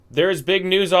There's big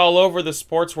news all over the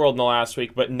sports world in the last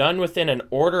week, but none within an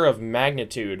order of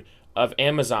magnitude of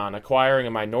Amazon acquiring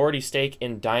a minority stake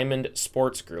in Diamond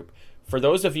Sports Group. For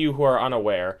those of you who are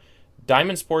unaware,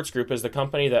 Diamond Sports Group is the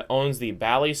company that owns the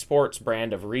Bally Sports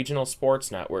brand of regional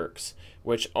sports networks,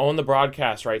 which own the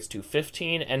broadcast rights to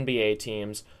 15 NBA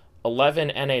teams,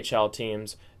 11 NHL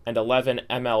teams, and 11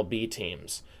 MLB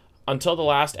teams. Until the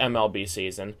last MLB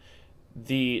season,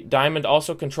 the Diamond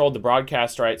also controlled the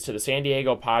broadcast rights to the San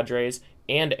Diego Padres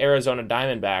and Arizona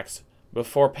Diamondbacks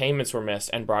before payments were missed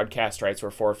and broadcast rights were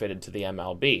forfeited to the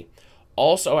MLB.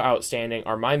 Also outstanding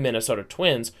are my Minnesota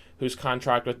Twins, whose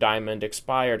contract with Diamond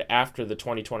expired after the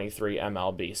 2023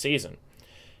 MLB season.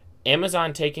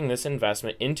 Amazon taking this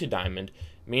investment into Diamond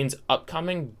means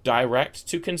upcoming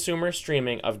direct-to-consumer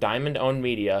streaming of Diamond-owned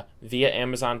media via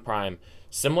Amazon Prime,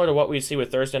 similar to what we see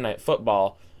with Thursday Night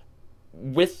Football,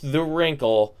 with the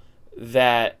wrinkle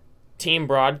that team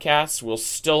broadcasts will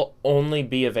still only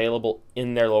be available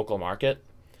in their local market.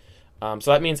 So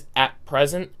that means at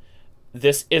present,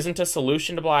 this isn't a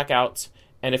solution to blackouts,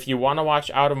 and if you want to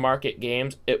watch out-of-market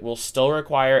games, it will still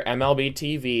require MLB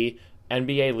TV,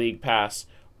 NBA League Pass,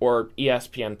 or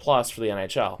ESPN Plus for the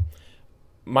NHL.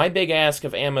 My big ask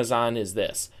of Amazon is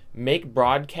this: make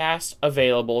broadcast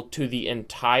available to the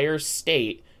entire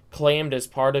state claimed as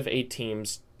part of a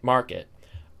team's market.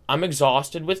 I'm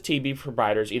exhausted with TV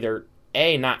providers either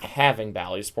A, not having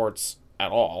Bally Sports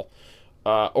at all,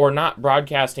 or not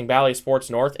broadcasting Bally Sports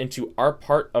North into our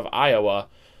part of Iowa,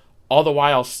 all the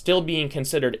while still being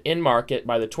considered in market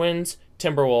by the Twins,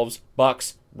 Timberwolves,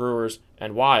 Bucks, Brewers,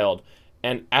 and Wild,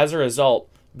 and as a result,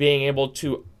 being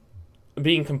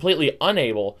completely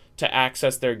unable to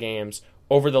access their games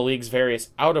over the league's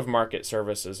various out-of-market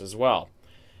services as well.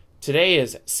 Today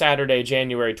is Saturday,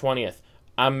 January 20th.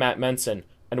 I'm Matt Menson,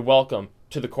 and welcome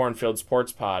to the Cornfield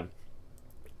Sports Pod.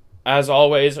 As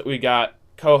always, we got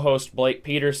co-host Blake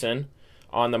Peterson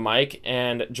on the mic,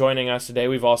 and joining us today,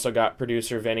 we've also got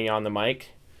producer Vinny on the mic,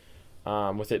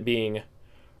 with it being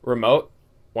remote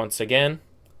once again.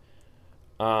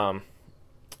 Yeah.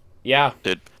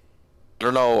 Dude, I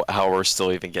don't know how we're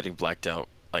still even getting blacked out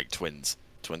like Twins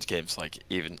games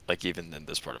even in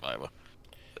this part of Iowa.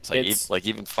 It's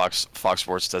even Fox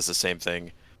Sports does the same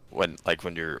thing when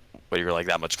you're like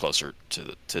that much closer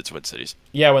to Twin Cities.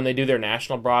 Yeah, when they do their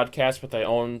national broadcast, but they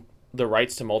own the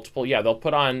rights to multiple. Yeah, they'll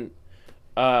put on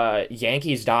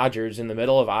Yankees Dodgers in the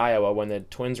middle of Iowa when the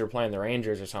Twins are playing the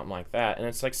Rangers or something like that, and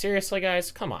it's like, seriously,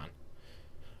 guys, come on.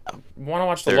 Want to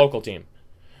watch the local team?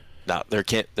 No, there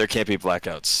can't be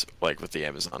blackouts like with the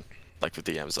Amazon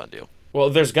deal. Well,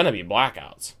 there's gonna be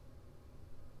blackouts.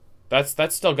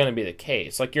 That's still gonna be the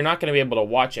case. Like, you're not gonna be able to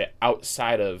watch it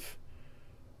outside of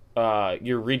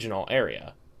your regional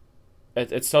area.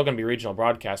 It's still gonna be regional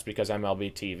broadcast because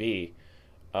MLB TV,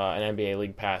 and NBA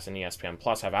League Pass and ESPN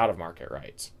Plus have out of market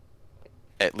rights.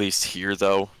 At least here,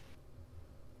 though.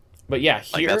 But yeah,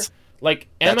 here, that's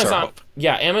Amazon,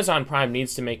 Amazon Prime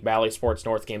needs to make Bally Sports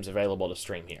North games available to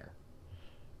stream here.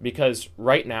 Because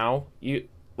right now,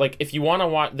 if you want to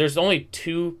watch, there's only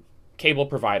two cable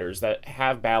providers that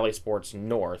have Bally Sports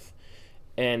North,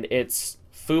 and it's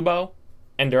Fubo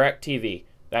and DirecTV.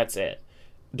 That's it.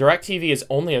 DirecTV is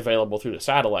only available through the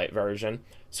satellite version,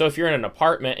 so if you're in an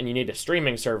apartment and you need a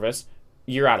streaming service,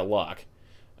 you're out of luck.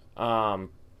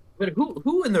 But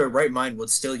who in their right mind would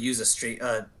still use a straight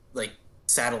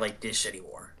satellite dish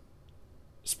anymore?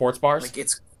 Sports bars?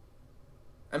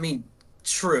 I mean,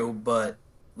 true, but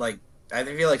I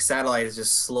feel like satellite is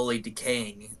just slowly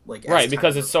decaying. Right,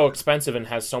 because it's so expensive and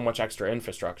has so much extra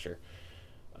infrastructure.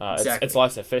 Exactly. It's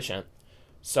less efficient.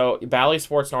 So Bally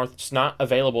Sports North is not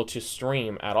available to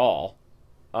stream at all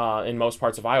in most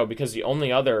parts of Iowa because the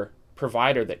only other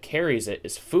provider that carries it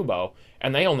is Fubo,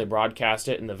 and they only broadcast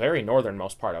it in the very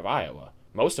northernmost part of Iowa.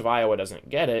 Most of Iowa doesn't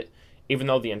get it, even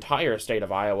though the entire state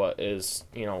of Iowa is,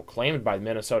 claimed by the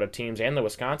Minnesota teams and the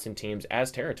Wisconsin teams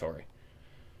as territory.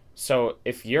 So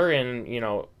if you're in,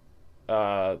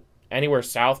 anywhere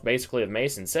south, basically, of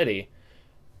Mason City,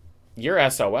 you're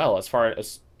SOL as far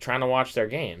as trying to watch their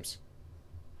games.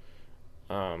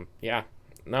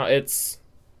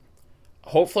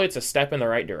 Hopefully it's a step in the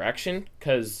right direction,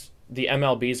 because the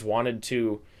MLBs wanted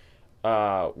to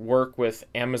work with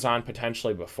Amazon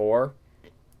potentially before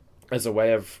as a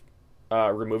way of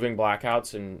removing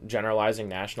blackouts and generalizing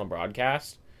national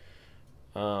broadcast.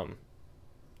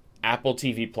 Apple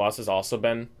TV Plus has also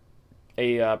been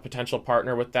a potential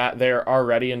partner with that. They're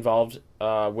already involved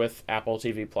with Apple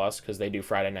TV Plus because they do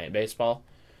Friday Night Baseball.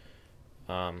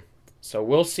 So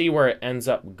we'll see where it ends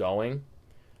up going,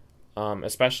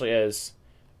 especially as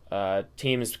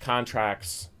teams'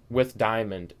 contracts with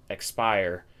Diamond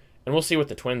expire And we'll see what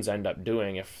the Twins end up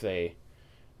doing if they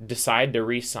decide to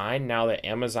re-sign now that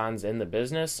Amazon's in the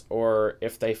business, or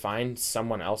if they find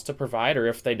someone else to provide, or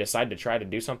if they decide to try to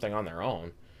do something on their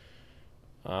own.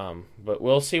 But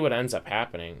we'll see what ends up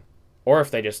happening, or if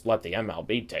they just let the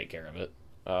MLB take care of it,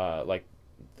 like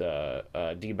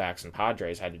the D-backs and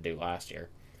Padres had to do last year.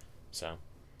 So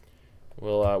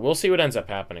we'll see what ends up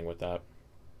happening with that.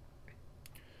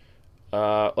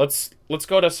 Let's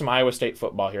go to some Iowa State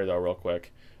football here though, real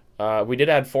quick. We did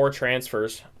add 4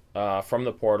 transfers from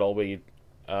the portal. We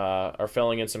are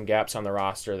filling in some gaps on the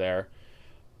roster there.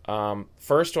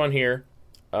 First one here,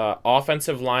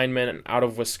 offensive lineman out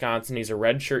of Wisconsin. He's a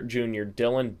redshirt junior,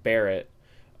 Dylan Barrett,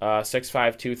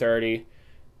 6'5", 230.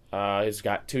 He's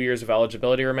got 2 years of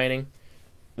eligibility remaining.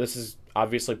 This is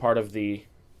obviously part of the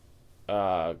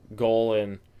goal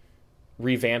in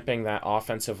revamping that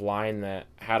offensive line that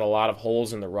had a lot of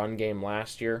holes in the run game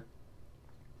last year.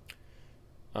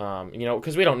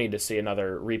 Because we don't need to see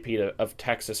another repeat of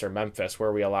Texas or Memphis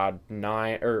where we allowed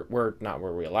 9, or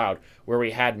where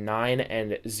we had 9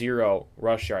 and 0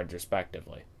 rush yards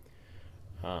respectively.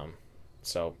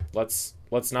 So let's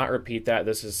not repeat that.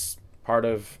 This is part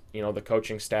of the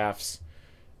coaching staff's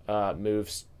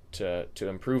moves to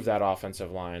improve that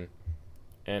offensive line,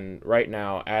 and right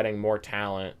now adding more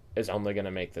talent is only going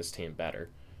to make this team better.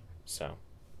 So.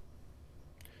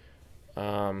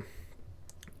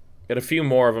 Got a few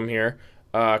more of them here.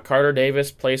 Carter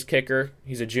Davis, place kicker.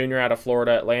 He's a junior out of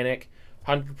Florida Atlantic.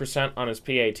 100% on his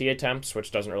PAT attempts,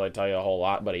 which doesn't really tell you a whole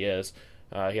lot, but he is.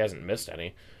 He hasn't missed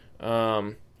any.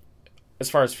 As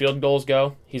far as field goals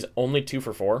go, he's only 2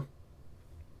 for 4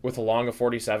 with a long of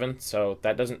 47, so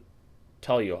that doesn't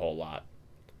tell you a whole lot.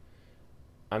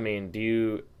 I mean,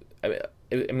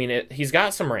 he's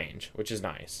got some range, which is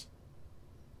nice.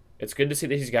 It's good to see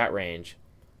that he's got range,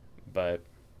 but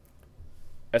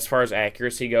as far as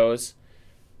accuracy goes,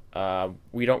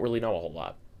 we don't really know a whole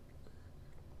lot.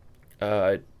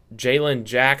 Jalen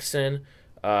Jackson,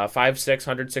 5'6",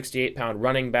 168-pound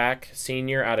running back,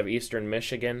 senior out of Eastern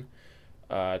Michigan.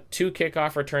 2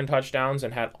 kickoff return touchdowns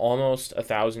and had almost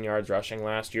 1,000 yards rushing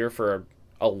last year for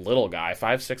a little guy.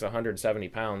 5'6", 170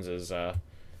 pounds is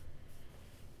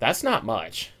that's not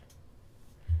much.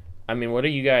 I mean, what do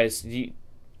you guys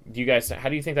how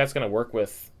do you think that's going to work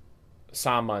with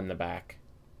Sama in the back?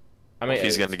 I mean, if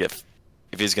he's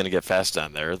gonna get fast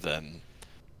down there, then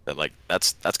like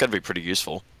that's gonna be pretty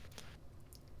useful.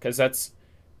 Because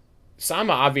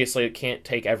Sama obviously can't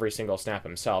take every single snap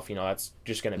himself. That's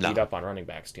just gonna beat up on running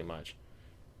backs too much.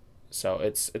 So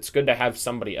it's good to have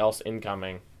somebody else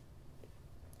incoming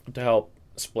to help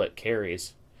split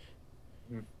carries.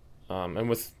 And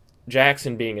with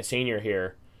Jackson being a senior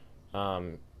here,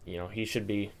 he should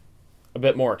be a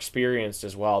bit more experienced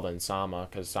as well than Sama,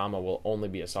 because Sama will only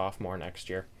be a sophomore next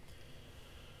year.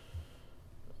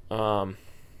 And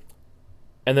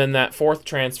then that 4th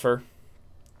transfer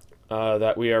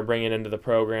that we are bringing into the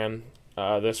program,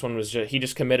 this one was he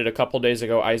just committed a couple days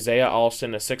ago. Isaiah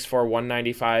Alston, a 6'4",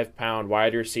 195-pound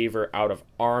wide receiver out of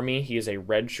Army. He is a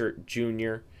redshirt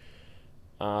junior.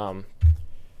 How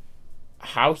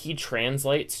he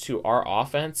translates to our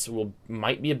offense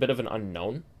might be a bit of an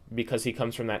unknown, because he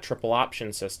comes from that triple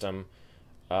option system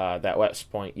that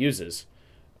West Point uses.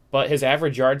 But his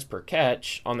average yards per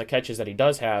catch on the catches that he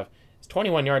does have is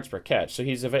 21 yards per catch. So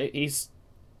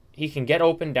he can get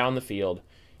open down the field.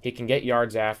 He can get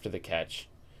yards after the catch.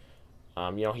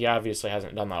 He obviously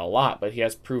hasn't done that a lot, but he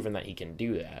has proven that he can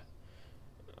do that.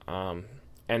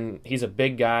 And he's a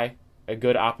big guy, a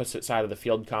good opposite side of the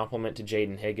field complement to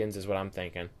Jaden Higgins is what I'm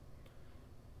thinking.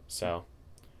 So,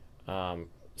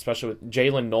 especially with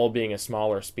Jalen Knoll being a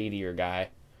smaller, speedier guy.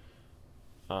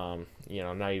 Now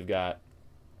you've got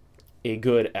a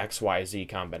good XYZ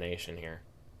combination here.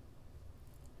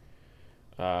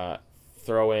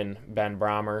 Throw in Ben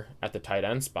Brahmer at the tight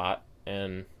end spot,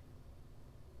 and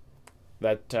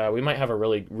that we might have a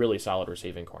really, really solid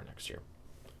receiving core next year.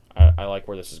 I like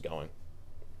where this is going.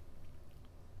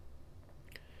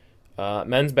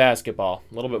 Men's basketball,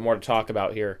 a little bit more to talk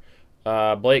about here.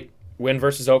 Blake, win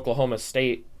versus Oklahoma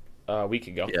State a week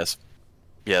ago.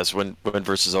 Yes, win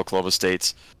versus Oklahoma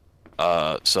State.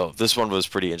 So this one was a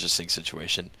pretty interesting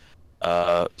situation.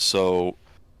 So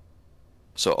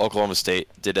Oklahoma State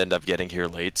did end up getting here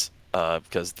late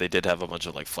because they did have a bunch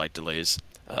of flight delays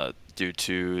due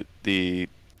to the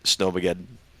snowmageddon.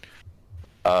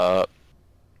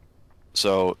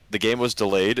 So the game was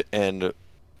delayed, and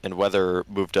weather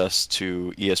moved us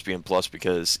to ESPN Plus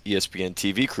because ESPN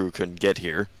TV crew couldn't get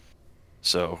here.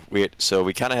 So we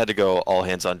kind of had to go all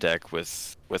hands on deck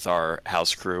with our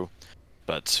house crew,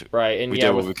 but right, and we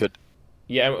did what we could.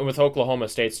 Yeah, and with Oklahoma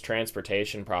State's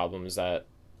transportation problems, that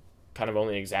kind of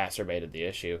only exacerbated the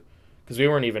issue because we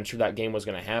weren't even sure that game was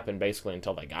going to happen basically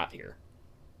until they got here.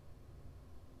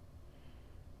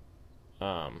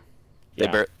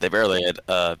 Yeah. They barely had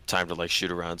time to like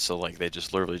shoot around, so like they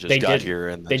just literally just They got did. here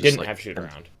and then They just didn't like have shoot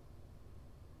around.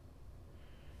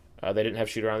 They didn't have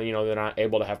shoot around. You know, they're not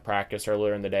able to have practice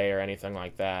earlier in the day or anything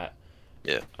like that.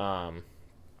 yeah.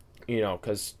 You know,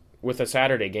 because with a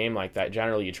Saturday game like that,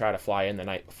 generally you try to fly in the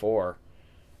night before.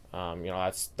 You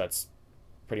know, that's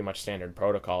pretty much standard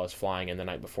protocol is flying in the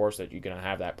night before so that you're going to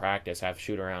have that practice, have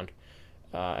shoot around.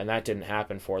 And that didn't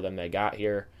happen for them. They got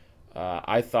here.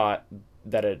 I thought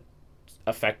that it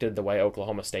affected the way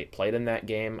Oklahoma State played in that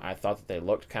game. I thought that they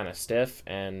looked kind of stiff,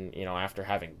 and you know, after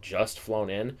having just flown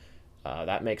in,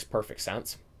 that makes perfect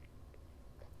sense.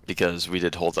 Because we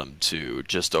did hold them to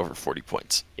just over 40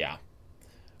 points. Yeah.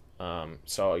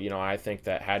 So you know, I think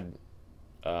that had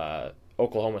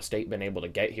Oklahoma State been able to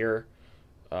get here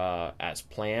as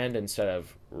planned instead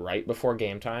of right before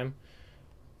game time,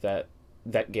 that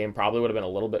game probably would have been a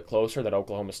little bit closer, that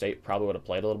Oklahoma State probably would have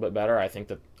played a little bit better. I think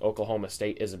that Oklahoma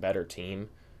State is a better team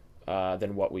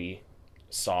than what we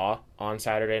saw on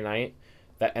Saturday night.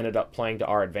 That ended up playing to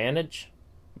our advantage,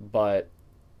 but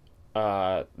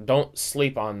don't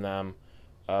sleep on them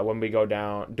when we go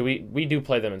down. We do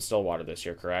play them in Stillwater this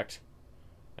year, correct?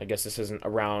 I guess this isn't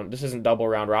double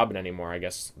round robin anymore. I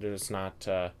guess there's not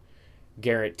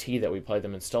guarantee that we play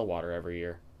them in Stillwater every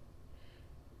year.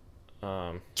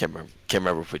 Can't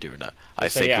remember if we do or not. I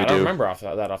think yeah, we I do. don't remember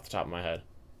that off the top of my head.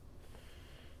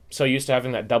 So used to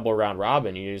having that double round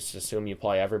robin, you just assume you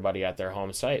play everybody at their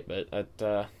home site, but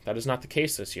that is not the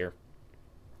case this year.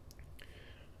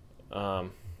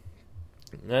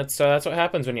 That's what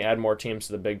happens when you add more teams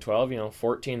to the Big 12. You know,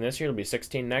 14 this year, it'll be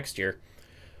 16 next year.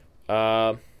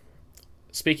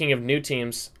 Speaking of new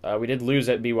teams, we did lose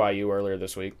at BYU earlier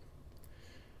this week.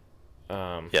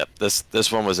 Yeah,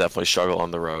 this one was definitely struggle on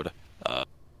the road.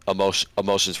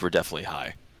 Emotions were definitely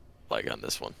high, like on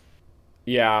this one.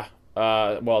 Yeah.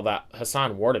 Well, that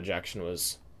Hassan Ward ejection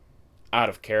was out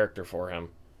of character for him.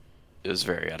 It was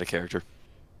very out of character.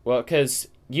 Well, because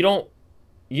you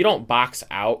don't box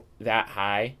out that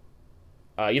high.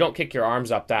 You don't kick your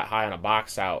arms up that high on a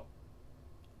box out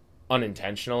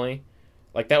unintentionally.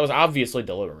 Like, that was obviously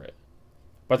deliberate.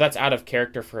 But that's out of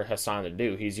character for Hassan to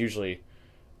do. He's usually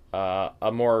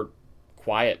a more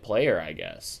quiet player, I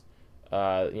guess.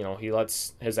 You know, he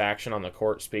lets his action on the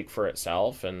court speak for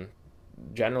itself, and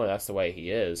generally that's the way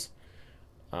he is.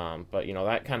 But, you know,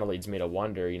 that kind of leads me to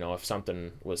wonder, you know, if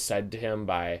something was said to him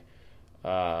by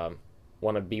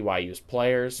one of BYU's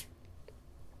players,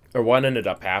 or what ended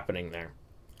up happening there.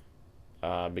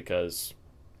 Because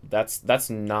that's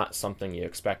not something you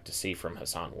expect to see from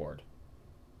Hassan Ward.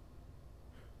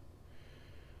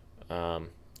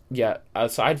 Yeah,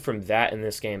 aside from that in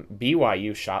this game,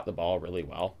 BYU shot the ball really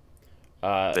well.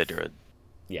 They did.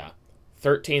 Yeah.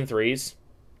 13 threes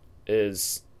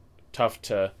is tough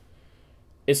to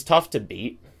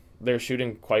beat. They're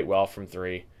shooting quite well from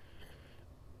three.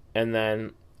 And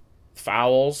then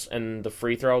fouls and the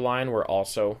free throw line were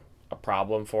also a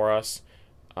problem for us.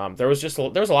 There was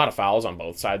a lot of fouls on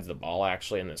both sides of the ball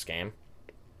actually in this game.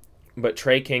 But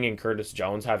Trey King and Curtis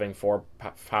Jones having 4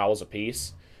 fouls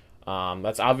apiece,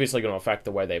 that's obviously going to affect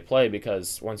the way they play,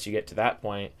 because once you get to that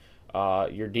point,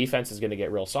 your defense is going to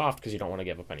get real soft because you don't want to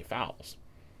give up any fouls.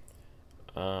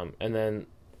 And then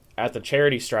at the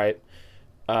charity stripe,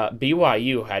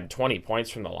 BYU had 20 points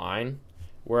from the line,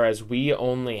 whereas we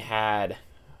only had,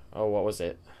 what was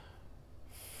it,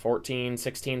 14,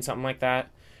 16, something like that.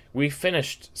 We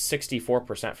finished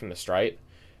 64% from the stripe.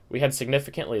 We had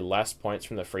significantly less points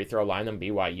from the free throw line than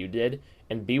BYU did,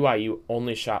 and BYU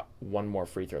only shot 1 more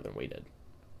free throw than we did.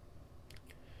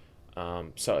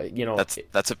 So, you know,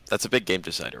 that's a big game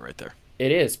decider right there.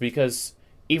 It is, because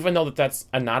even though that's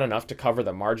not enough to cover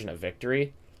the margin of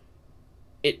victory,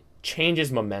 it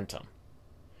changes momentum.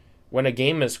 When a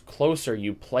game is closer,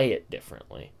 you play it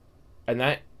differently, and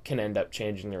that can end up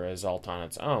changing the result on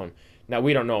its own. Now,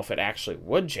 we don't know if it actually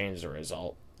would change the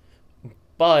result,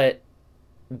 but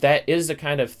that is the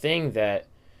kind of thing that,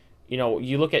 you know,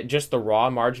 you look at just the raw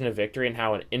margin of victory and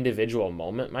how an individual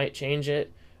moment might change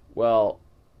it. Well,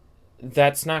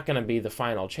 that's not going to be the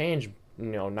final change,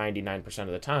 99% of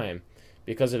the time,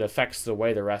 because it affects the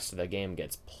way the rest of the game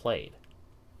gets played.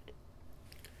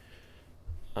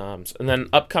 And then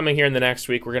upcoming here in the next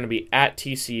week, we're going to be at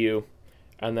TCU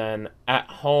and then at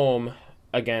home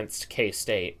against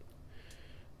K-State.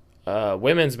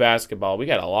 Women's basketball, we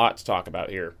got a lot to talk about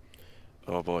here.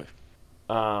 Oh, boy.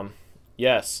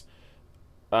 Yes.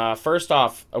 First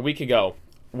off, a week ago,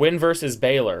 win versus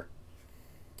Baylor.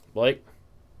 Blake?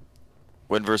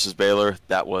 Win versus Baylor,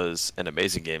 that was an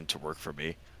amazing game to work for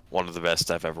me. One of the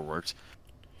best I've ever worked.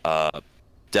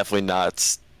 Definitely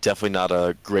not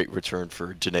a great return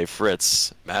for Janae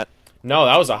Fritz. Matt? No,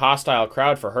 that was a hostile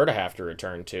crowd for her to have to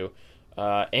return to.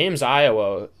 Ames,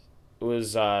 Iowa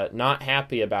was not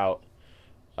happy about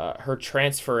her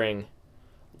transferring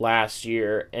last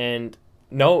year, and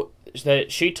note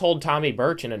that she told Tommy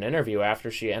Birch in an interview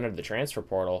after she entered the transfer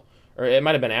portal, or it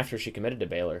might have been after she committed to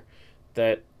Baylor,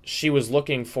 that she was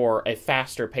looking for a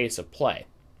faster pace of play.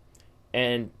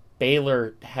 And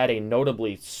Baylor had a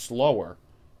notably slower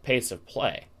pace of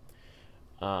play.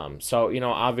 So,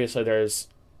 obviously there's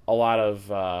a lot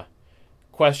of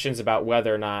questions about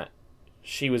whether or not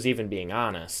she was even being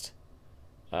honest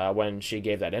when she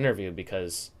gave that interview,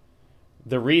 because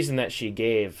the reason that she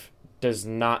gave does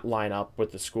not line up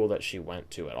with the school that she went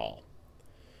to at all.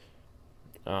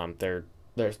 They're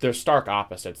stark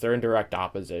opposites. They're in direct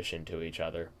opposition to each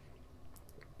other.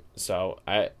 So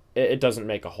it doesn't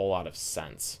make a whole lot of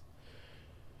sense.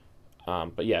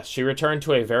 But yes, she returned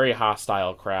to a very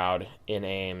hostile crowd in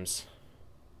Ames.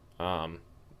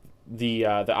 The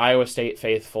Iowa State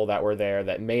faithful that were there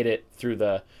that made it through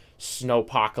the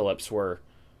snowpocalypse were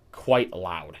quite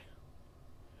loud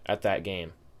at that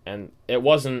game, and it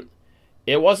wasn't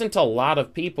a lot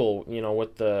of people,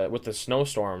 with the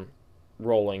snowstorm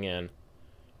rolling in.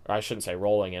 Or I shouldn't say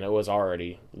rolling in; it was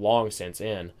already long since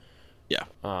in. Yeah.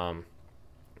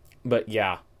 But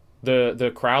yeah,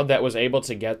 the crowd that was able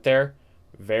to get there,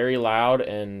 very loud,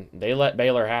 and they let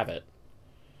Baylor have it.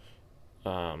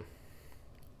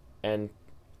 And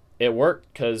it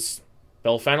worked because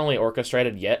Bill Fennelly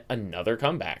orchestrated yet another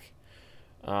comeback.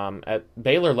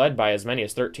 Baylor led by as many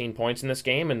as 13 points in this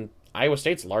game, and Iowa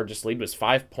State's largest lead was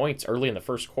 5 points early in the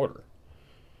first quarter.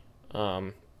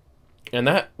 And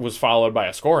that was followed by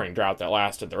a scoring drought that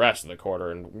lasted the rest of the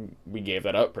quarter, and we gave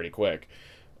that up pretty quick.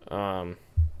 But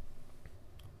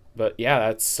yeah,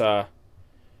 that's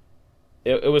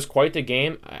it was quite the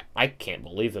game. I can't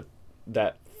believe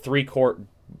that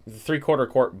three-quarter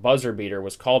court buzzer beater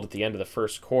was called at the end of the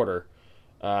first quarter.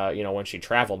 When she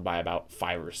traveled by about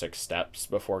 5 or 6 steps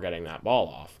before getting that ball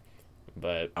off.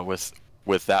 But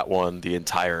with that one, the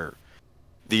entire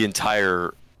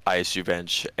ISU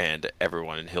bench and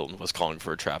everyone in Hilton was calling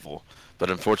for a travel. But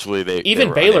unfortunately, they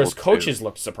were Baylor's coaches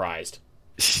looked surprised.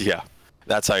 Yeah,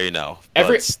 that's how you know.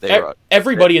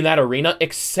 Everybody in that arena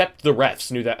except the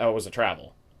refs knew that was a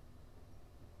travel.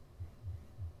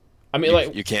 I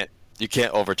mean, you can't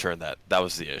overturn that. That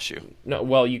was the issue. No,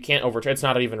 well, you can't overturn. It's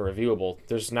not even reviewable.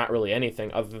 There's not really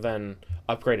anything other than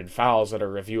upgraded fouls that are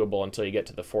reviewable until you get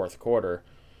to the fourth quarter.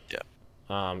 Yeah.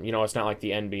 It's not like the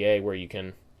NBA where you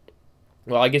can.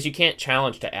 Well, I guess you can't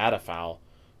challenge to add a foul.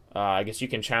 I guess you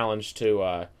can challenge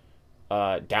to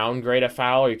downgrade a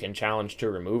foul, or you can challenge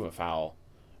to remove a foul,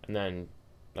 and then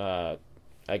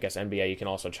I guess NBA you can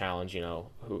also challenge,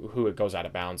 who it goes out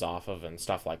of bounds off of and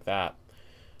stuff like that.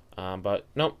 But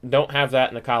nope, don't have that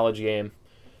in the college game.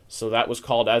 So that was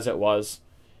called as it was.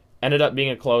 Ended up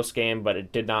being a close game, but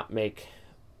it did not make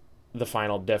the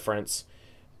final difference.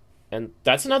 And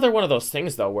that's another one of those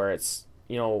things, though, where it's,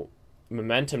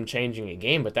 momentum changing a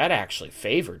game, but that actually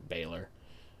favored Baylor.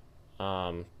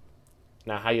 Now,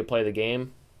 how you play the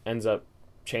game ends up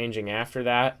changing after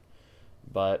that.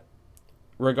 But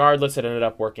regardless, it ended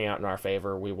up working out in our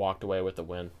favor. We walked away with the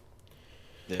win.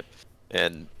 Yep.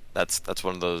 And that's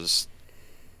one of those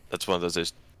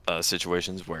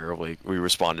situations where we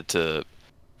responded to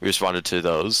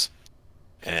those,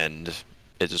 and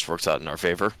it just works out in our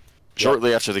favor. Yep.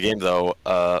 Shortly after the game, though,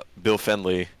 Bill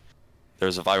Fennelly,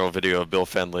 there's a viral video of Bill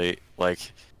Fennelly, like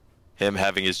him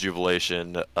having his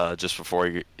jubilation just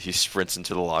before he sprints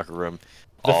into the locker room.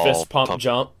 The fist pump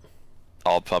jump.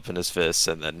 All pumping his fists,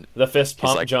 and then the fist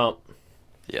pump jump.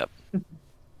 Yep.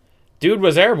 Dude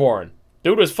was airborne.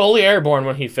 Dude was fully airborne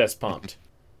when he fist pumped.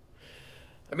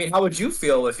 I mean, how would you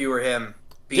feel if you were him?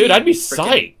 Dude, I'd be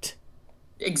psyched.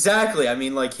 Exactly. I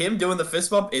mean, him doing the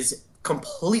fist bump is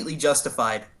completely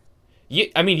justified.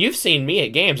 You've seen me at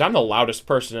games. I'm the loudest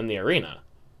person in the arena.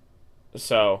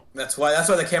 So that's why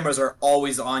the cameras are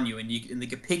always on you, and they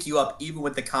can pick you up even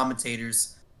with the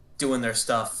commentators doing their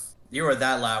stuff. You are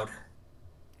that loud.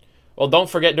 Well, don't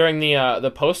forget during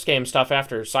the post game stuff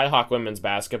after Cyhawk women's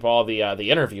basketball,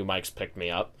 the interview mics picked me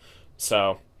up.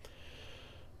 So,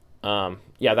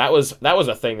 yeah, that was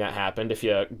a thing that happened. If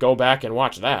you go back and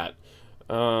watch that.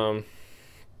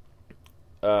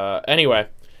 Anyway,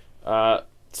 so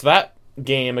that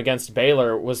game against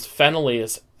Baylor was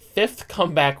Fennelly's 5th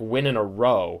comeback win in a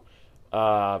row,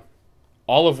 all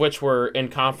of which were in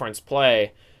conference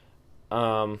play.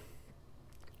 That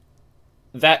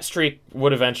streak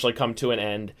would eventually come to an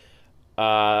end.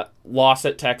 Loss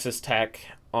at Texas Tech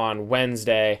on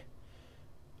Wednesday.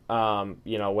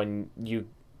 When you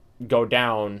go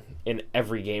down in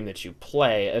every game that you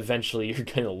play, eventually you're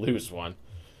going to lose one.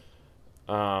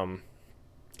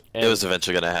 It was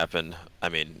eventually going to happen. I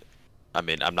mean,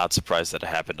 I'm not surprised that it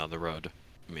happened on the road.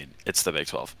 I mean, it's the Big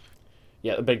 12.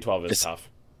 Yeah, the Big 12 is tough.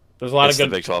 There's a lot of good.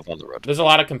 The Big 12 on the road. There's a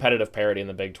lot of competitive parity in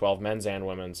the Big 12, men's and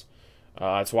women's.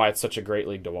 That's why it's such a great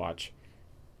league to watch.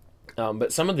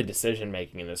 But some of the decision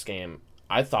making in this game,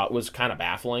 I thought, was kind of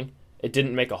baffling. It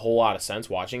didn't make a whole lot of sense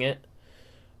watching it.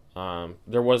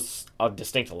 There was a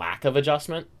distinct lack of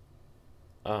adjustment.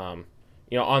 On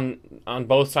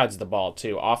both sides of the ball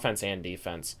too, offense and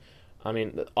defense. I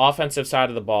mean, the offensive side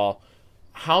of the ball,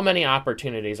 how many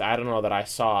opportunities, I don't know, that I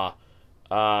saw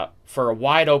for a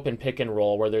wide open pick and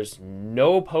roll where there's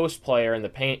no post player in the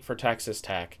paint for Texas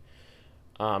Tech.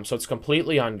 So it's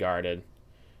completely unguarded.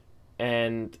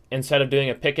 And instead of doing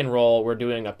a pick and roll, we're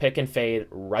doing a pick and fade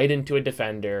right into a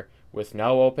defender with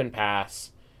no open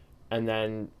pass, and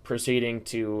then proceeding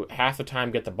to half the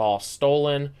time get the ball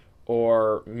stolen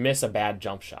or miss a bad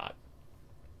jump shot.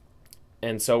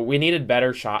 And so we needed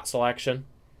better shot selection.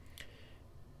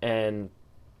 And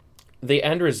the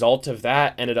end result of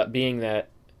that ended up being that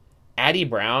Addie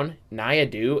Brown, Nia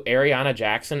Du, Ariana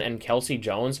Jackson, and Kelsey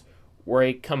Jones were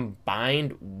a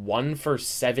combined 1 for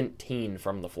 17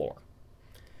 from the floor.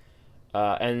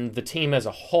 And the team as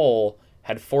a whole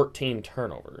had 14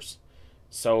 turnovers.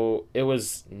 So it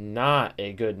was not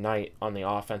a good night on the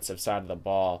offensive side of the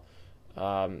ball.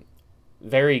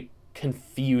 Very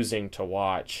confusing to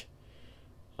watch.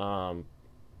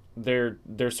 There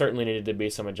certainly needed to be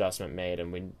some adjustment made,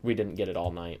 and we didn't get it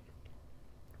all night.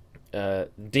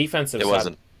 Defensive side. It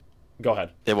wasn't. Go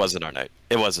ahead. It wasn't our night.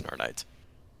 It wasn't our night.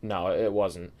 No, it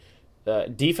wasn't.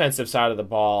 Defensive side of the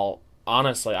ball,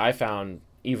 honestly, I found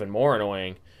even more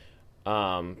annoying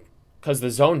because the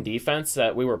zone defense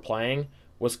that we were playing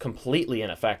was completely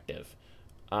ineffective.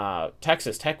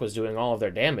 Texas Tech was doing all of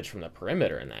their damage from the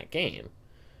perimeter in that game.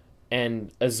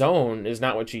 And a zone is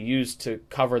not what you use to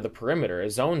cover the perimeter. A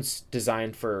zone's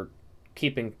designed for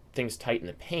keeping things tight in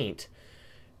the paint.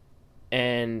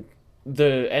 And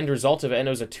the end result of it, and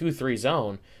it was a 2-3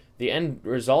 zone, the end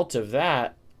result of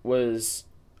that was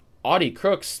Audie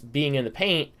Crooks being in the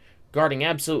paint, guarding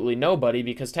absolutely nobody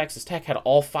because Texas Tech had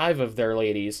all 5 of their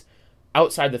ladies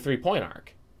outside the three-point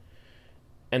arc.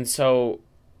 And so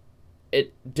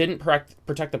it didn't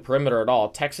protect the perimeter at all.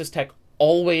 Texas Tech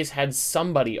always had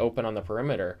somebody open on the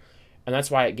perimeter, and that's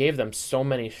why it gave them so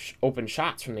many open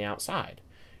shots from the outside.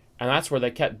 And that's where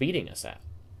they kept beating us at.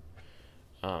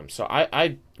 So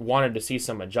I wanted to see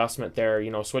some adjustment there,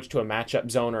 switch to a matchup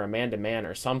zone or a man-to-man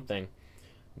or something.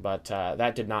 But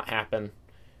that did not happen,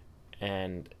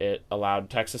 and it allowed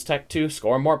Texas Tech to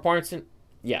score more points.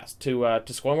 To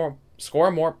score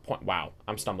more points. Wow,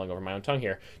 I'm stumbling over my own tongue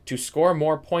here. To score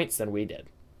more points than we did.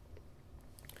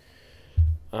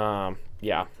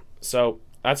 So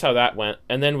that's how that went.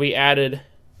 And then we added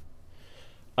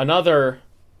another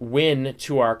win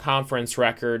to our conference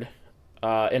record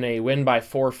in a win by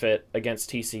forfeit against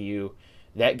TCU.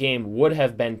 That game would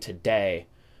have been today,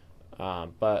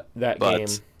 but game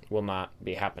will not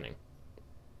be happening.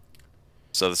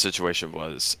 So the situation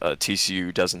was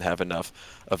TCU doesn't have enough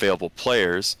available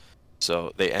players,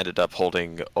 so they ended up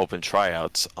holding open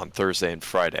tryouts on Thursday and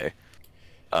Friday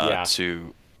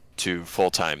to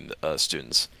full-time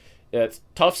students. Yeah, it's a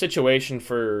tough situation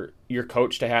for your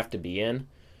coach to have to be in.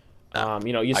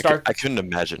 You start. I couldn't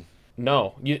imagine.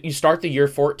 No, you start the year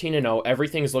 14-0,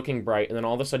 everything's looking bright, and then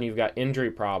all of a sudden you've got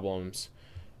injury problems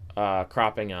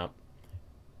cropping up.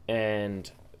 And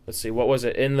let's see, what was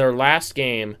it? In their last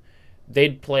game,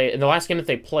 in the last game that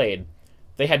they played,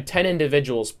 they had 10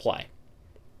 individuals play.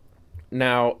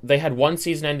 Now, they had one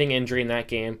season-ending injury in that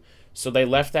game, so they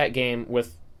left that game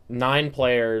with 9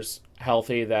 players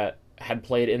healthy that had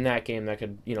played in that game that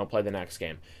could, play the next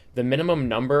game. The minimum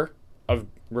number of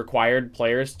required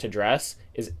players to dress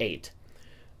is 8.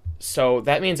 So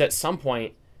that means at some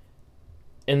point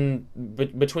in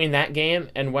between that game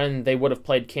and when they would have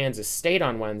played Kansas State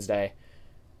on Wednesday,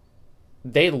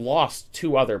 they lost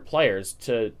 2 other players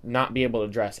to not be able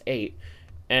to dress 8.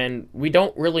 And we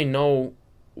don't really know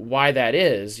why that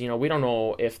is. We don't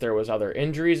know if there was other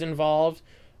injuries involved,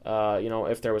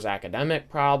 if there was academic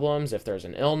problems, if there's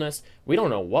an illness. We don't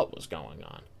know what was going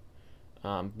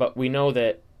on. But we know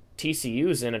that TCU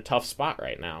is in a tough spot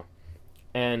right now.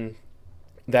 And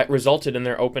that resulted in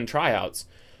their open tryouts.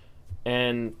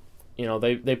 And,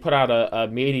 they put out a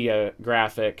media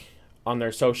graphic on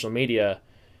their social media,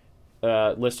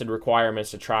 listed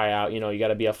requirements to try out. You got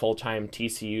to be a full-time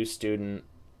TCU student.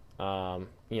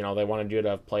 They wanted you to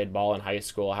have played ball in high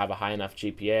school, have a high enough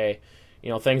GPA,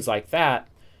 things like that.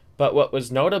 But what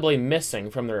was notably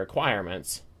missing from the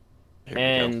requirements,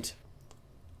 and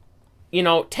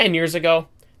 10 years ago,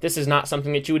 this is not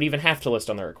something that you would even have to list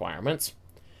on the requirements.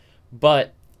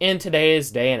 But in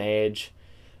today's day and age,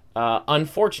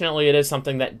 unfortunately, it is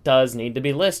something that does need to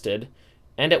be listed,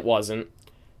 and it wasn't.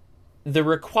 The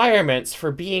requirements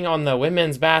for being on the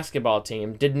women's basketball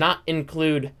team did not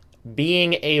include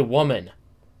being a woman.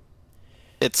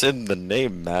 It's in the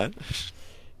name, Matt.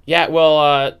 Yeah,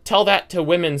 well, tell that to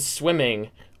women's swimming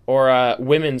or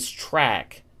women's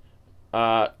track,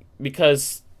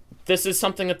 because this is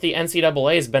something that the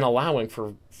NCAA has been allowing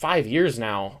for 5 years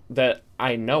now that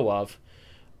I know of.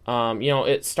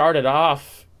 It started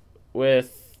off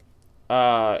with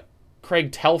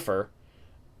Craig Telfer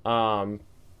 5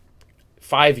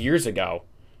 years ago.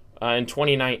 In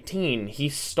 2019, he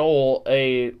stole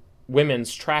a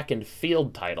women's track and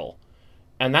field title.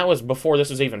 And that was before this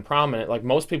was even prominent. Like,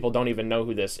 most people don't even know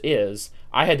who this is.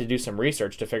 I had to do some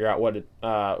research to figure out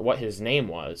what his name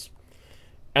was.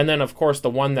 And then, of course, the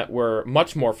one that we're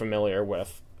much more familiar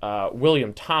with,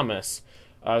 William Thomas,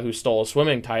 who stole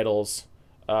swimming titles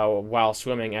while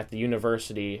swimming at the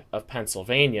University of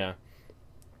Pennsylvania.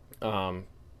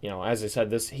 As I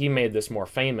said, he made this more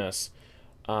famous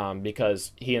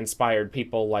because he inspired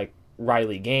people like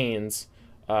Riley Gaines,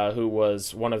 who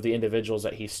was one of the individuals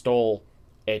that he stole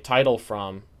a title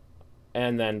from,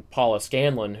 and then Paula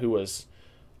Scanlon, who was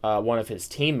one of his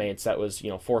teammates that was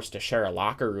forced to share a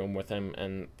locker room with him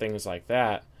and things like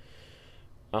that.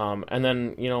 And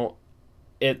then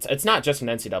it's not just an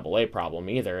NCAA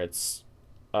problem either. It's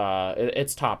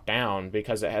top down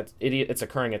because it's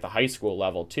occurring at the high school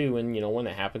level too, and when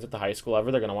it happens at the high school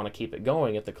level, they're going to want to keep it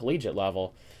going at the collegiate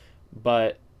level.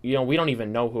 But we don't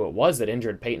even know who it was that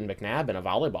injured Peyton McNabb in a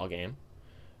volleyball game.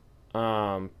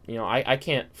 I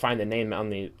can't find the name on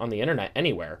the internet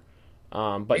anywhere.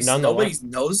 But nonetheless,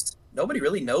 nobody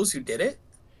really knows who did it.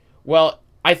 Well,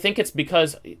 I think it's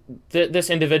because this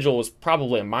individual was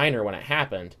probably a minor when it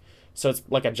happened, so it's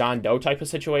like a John Doe type of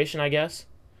situation, I guess.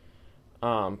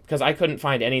 Because I couldn't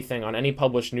find anything on any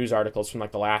published news articles from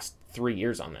like the last 3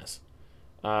 years on this,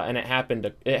 and it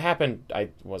happened.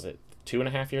 Was it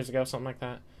 2.5 years ago, something like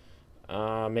that?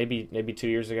 Maybe 2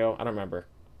 years ago. I don't remember.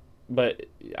 But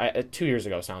 2 years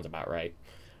ago sounds about right.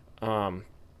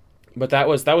 But that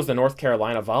was the North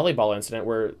Carolina volleyball incident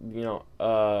where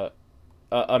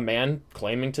a man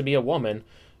claiming to be a woman,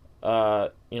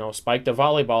 spiked a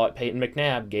volleyball at Peyton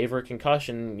McNabb, gave her a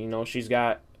concussion. She's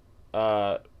got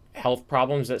health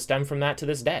problems that stem from that to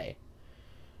this day.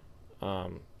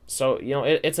 So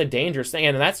it's a dangerous thing,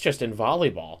 and that's just in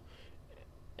volleyball.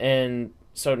 And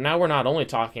so now we're not only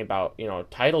talking about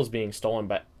titles being stolen,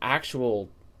 but actual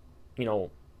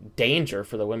danger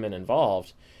for the women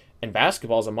involved. And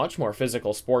basketball is a much more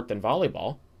physical sport than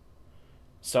volleyball.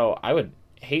 So I would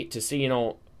hate to see,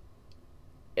 and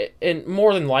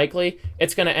more than likely,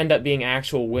 it's going to end up being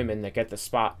actual women that get the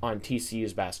spot on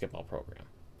TCU's basketball program.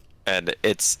 And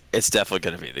it's definitely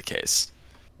going to be the case.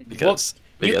 Because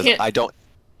you can't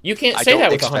say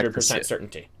that with 100%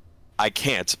 certainty. I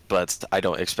can't, but I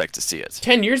don't expect to see it.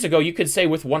 10 years ago, you could say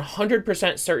with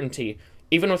 100% certainty,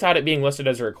 even without it being listed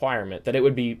as a requirement, that it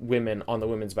would be women on the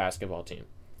women's basketball team.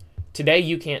 Today,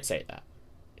 you can't say that.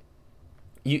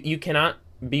 You cannot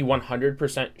be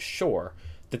 100% sure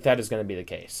that is going to be the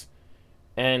case.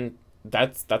 And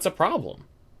that's a problem.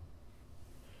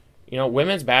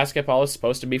 Women's basketball is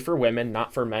supposed to be for women,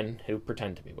 not for men who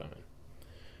pretend to be women.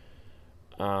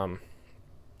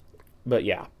 But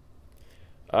yeah.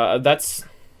 That's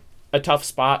a tough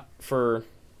spot for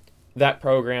that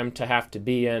program to have to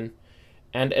be in.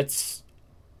 And it's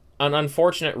an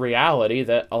unfortunate reality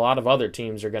that a lot of other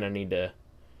teams are going to need to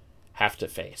have to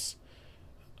face.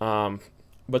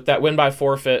 But that win by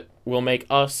forfeit will make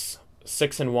us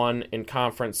 6-1 in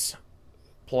conference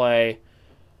play.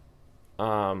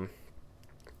 We're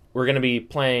going to be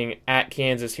playing at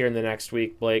Kansas here in the next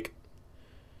week, Blake.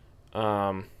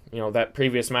 That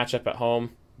previous matchup at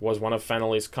home was one of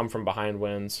Fennelly's come-from-behind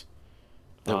wins.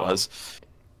 It was.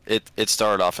 It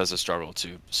started off as a struggle,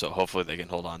 too, so hopefully they can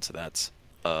hold on to that.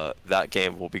 That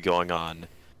game will be going on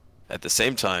at the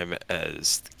same time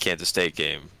as the Kansas State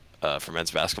game for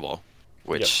men's basketball,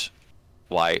 which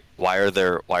why are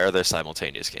there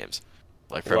simultaneous games?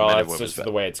 Like for men and women's just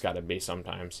the way it's got to be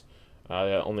sometimes.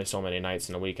 Only so many nights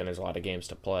in a week, and there's a lot of games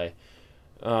to play.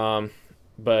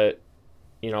 But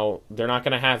they're not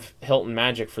going to have Hilton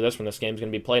Magic for this one. This game's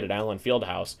going to be played at Allen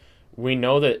Fieldhouse, we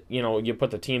know that, you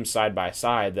put the teams side by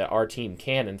side, that our team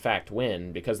can in fact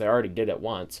win because they already did it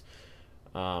once.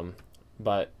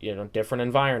 But different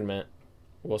environment.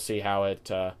 We'll see how it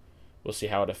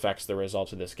affects the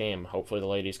results of this game. Hopefully the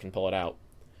ladies can pull it out.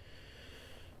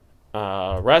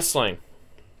 Wrestling.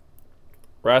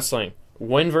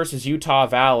 Win versus Utah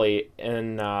Valley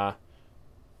in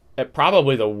at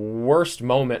probably the worst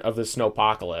moment of the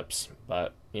snowpocalypse,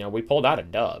 but we pulled out a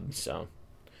dub. So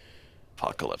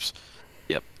Apocalypse.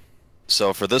 Yep.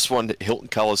 So for this one, Hilton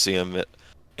Coliseum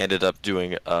ended up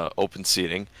doing open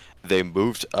seating. They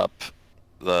moved up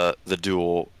the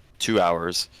duel 2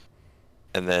 hours,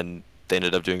 and then they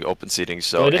ended up doing open seating.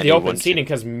 So they did the open seating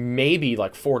because maybe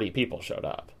like 40 people showed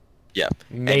up. Yeah,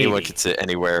 maybe. Anyone could sit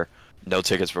anywhere, no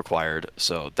tickets required.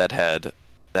 So that had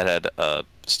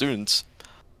students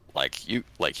like you.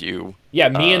 Yeah,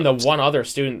 me and the one other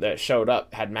student that showed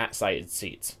up had mat-sided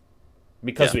seats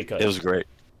because we could. It was great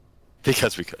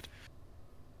because we could.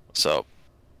 So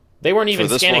they weren't even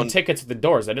scanning tickets at the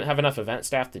doors. They didn't have enough event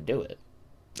staff to do it.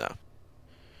 No.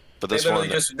 But they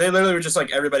literally were just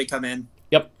like, everybody come in.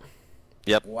 Yep.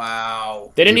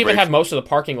 Wow. They didn't even have most of the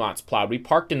parking lots plowed. We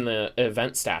parked in the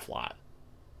event staff lot.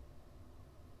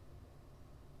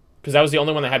 Because that was the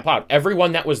only one that had plowed.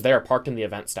 Everyone that was there parked in the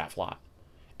event staff lot.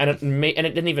 And it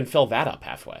didn't even fill that up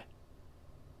halfway.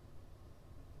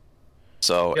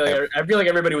 So I feel like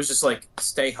everybody was just like,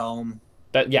 stay home.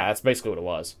 That's basically what it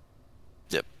was.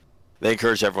 Yep. They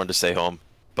encouraged everyone to stay home.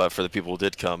 But for the people who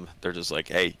did come, they're just like,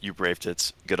 hey, you braved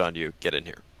it. Good on you. Get in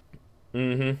here.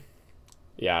 Mm-hmm.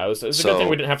 Yeah, it was a good thing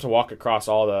we didn't have to walk across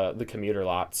all the commuter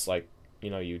lots like you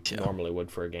normally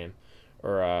would for a game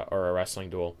or a wrestling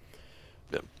duel.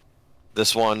 Yeah.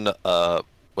 This one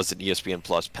was an ESPN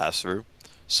Plus pass-through,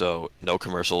 so no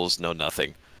commercials, no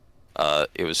nothing.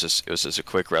 It was just a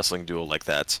quick wrestling duel like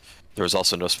that. There was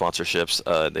also no sponsorships.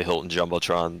 The Hilton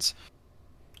Jumbotrons.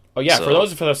 Oh yeah, for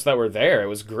those of us that were there, it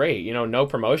was great. No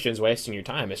promotions wasting your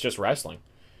time. It's just wrestling.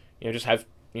 Just have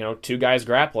two guys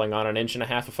grappling on 1.5 inches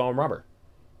of foam rubber.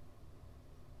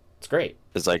 It's great.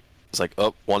 It's like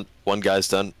oh, one guy's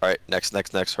done. All right, next,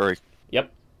 hurry. Yep,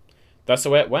 that's the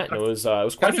way it went. It was quite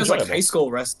enjoyable. Kind of feels like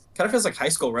high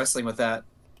school wrestling with that.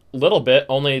 Little bit.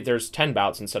 Only there's 10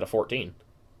 bouts instead of 14.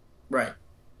 Right.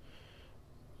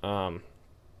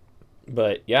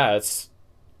 But yeah,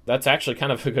 that's actually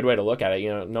kind of a good way to look at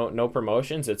it. No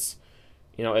promotions. It's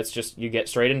it's just you get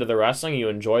straight into the wrestling, you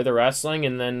enjoy the wrestling,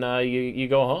 and then you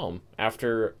go home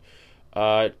after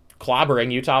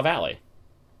clobbering Utah Valley.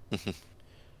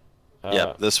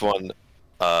 Yeah, this one,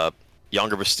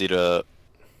 Younger Bastida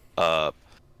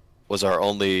was our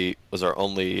only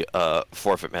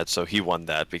forfeit match, so he won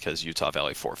that because Utah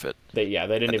Valley forfeit. They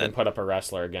didn't even put up a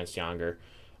wrestler against Younger.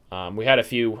 We had a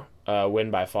few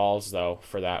win by falls though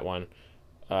for that one.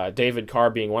 David Carr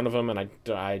being one of them, and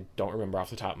I don't remember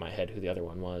off the top of my head who the other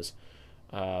one was.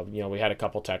 We had a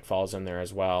couple tech falls in there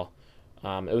as well.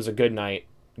 It was a good night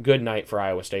for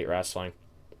Iowa State wrestling.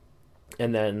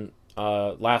 And then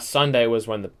last Sunday was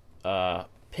when the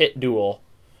pit duel,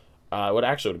 would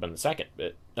have been the second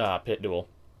pit duel,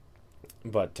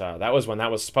 but that was when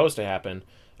that was supposed to happen.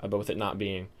 But with it not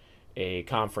being a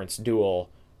conference duel,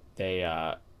 they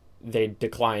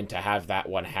declined to have that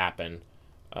one happen.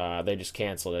 They just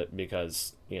canceled it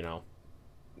because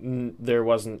there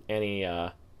wasn't any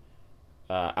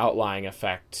outlying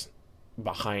effect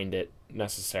behind it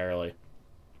necessarily.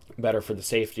 Better for the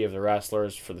safety of the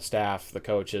wrestlers, for the staff, the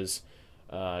coaches,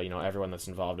 everyone that's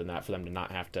involved in that, for them to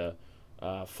not have to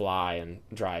fly and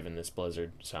drive in this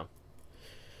blizzard. So,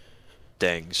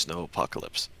 dang snow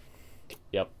apocalypse.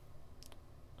 Yep.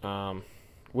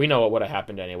 We know what would have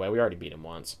happened anyway. We already beat him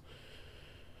once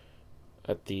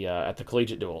at the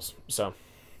collegiate duels. So,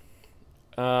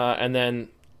 and then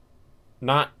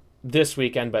not this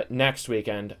weekend, but next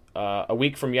weekend, a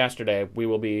week from yesterday, we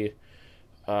will be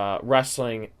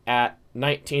wrestling at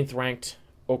 19th ranked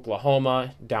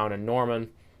Oklahoma down in Norman,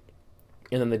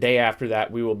 and then the day after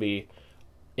that we will be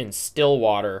in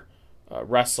Stillwater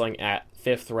wrestling at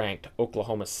 5th ranked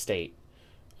Oklahoma State.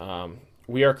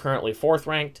 We are currently 4th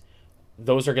ranked.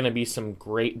 Those are going to be some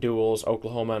great duels.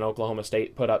 Oklahoma and Oklahoma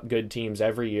State put up good teams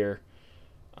every year,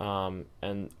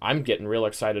 and I'm getting real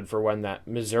excited for when that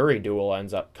Missouri duel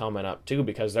ends up coming up too,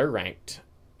 because they're ranked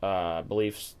I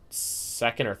believe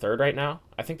 2nd or 3rd right now.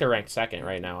 I think they're ranked 2nd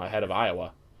right now, ahead of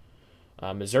Iowa.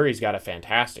 Missouri's got a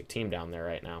fantastic team down there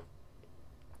right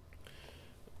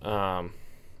now.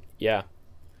 Yeah.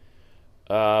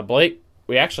 Blake,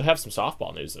 we actually have some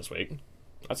softball news this week.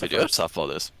 We do have softball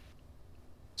news.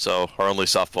 So, our only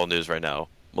softball news right now.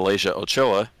 Malaysia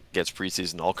Ochoa gets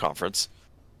preseason all-conference.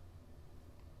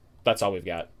 That's all we've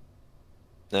got.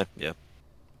 Yeah.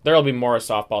 There will be more as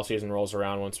softball season rolls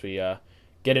around once we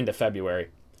get into February.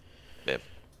 Yeah.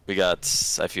 We got,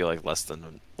 I feel like, less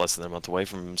than a month away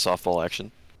from softball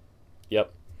action.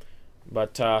 Yep.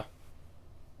 But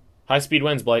high speed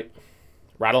wins, Blake.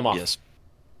 Rattle them off. Yes.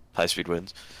 High speed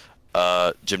wins.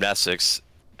 Gymnastics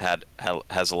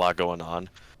has a lot going on.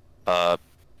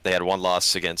 They had one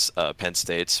loss against Penn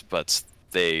State, but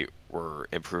they were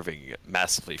improving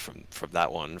massively from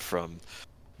that one from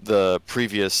the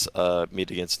previous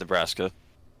meet against Nebraska.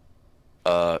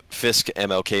 Fisk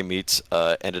MLK meets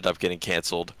ended up getting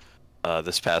canceled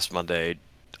this past Monday,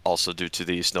 also due to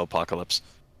the snowpocalypse.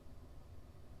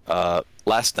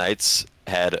 Last night's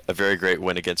had a very great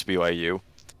win against BYU.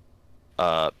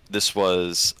 This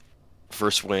was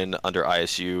first win under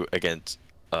ISU against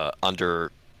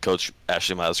under Coach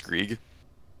Ashley Miles-Grieg,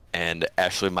 and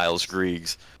Ashley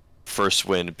Miles-Grieg's first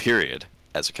win period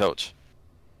as a coach.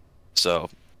 So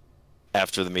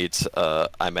after the meet,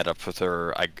 I met up with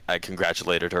her. I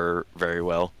congratulated her very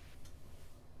well.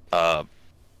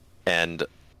 And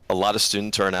a lot of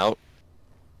student turnout,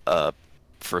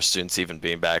 for students even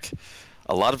being back.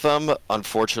 A lot of them,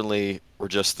 unfortunately, were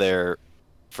just there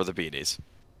for the beanies.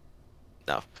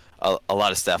 No, a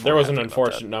lot of staff. There was an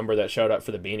unfortunate number that showed up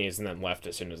for the beanies and then left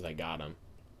as soon as they got them.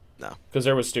 No, because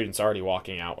there was students already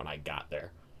walking out when I got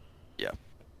there. Yeah.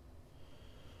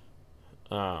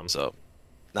 So,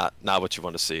 not what you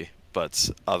want to see, but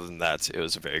other than that, it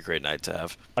was a very great night to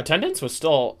have. Attendance was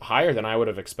still higher than I would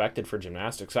have expected for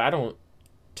gymnastics. I don't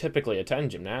typically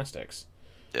attend gymnastics.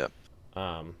 Yeah.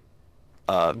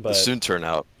 But the student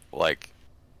turnout, like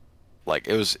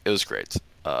it was great.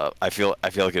 I feel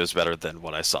like it was better than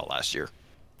what I saw last year.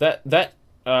 The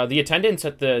attendance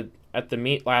at the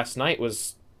meet last night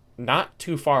was not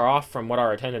too far off from what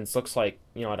our attendance looks like,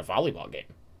 at a volleyball game.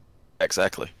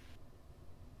 Exactly.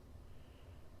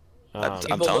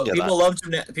 People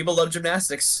love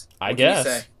gymnastics. I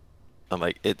guess. I'm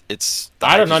like it's.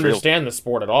 I don't understand the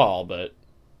sport at all, but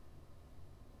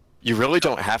you really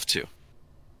don't have to.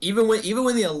 Even when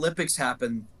the Olympics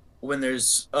happen, when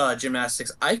there's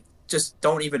gymnastics, I just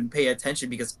don't even pay attention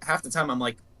because half the time I'm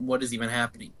like, what is even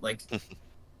happening? Like,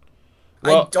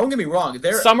 well, don't get me wrong,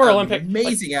 they're Summer Olympic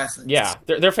amazing athletes. Yeah,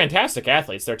 they're fantastic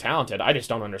athletes. They're talented. I just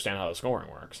don't understand how the scoring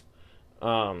works.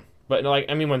 But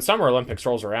when Summer Olympics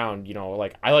rolls around,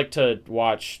 I like to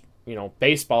watch,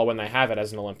 baseball when they have it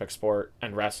as an Olympic sport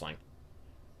and wrestling.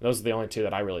 Those are the only two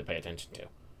that I really pay attention to.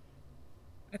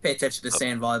 I pay attention to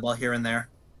sand volleyball here and there.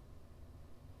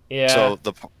 Yeah. So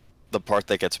the part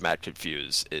that gets Matt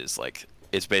confused is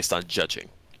it's based on judging.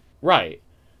 Right.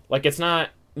 It's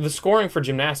not the scoring for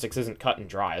gymnastics isn't cut and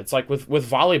dry. It's like with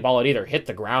volleyball, it either hit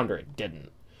the ground or it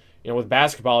didn't. With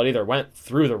basketball, it either went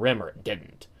through the rim or it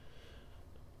didn't.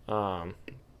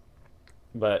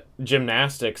 But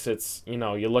gymnastics, it's you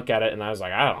look at it and I was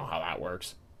like, I don't know how that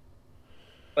works.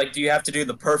 Do you have to do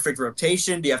the perfect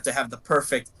rotation? Do you have to have the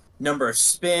perfect number of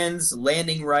spins,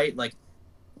 landing right?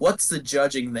 What's the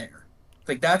judging there?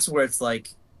 That's where it's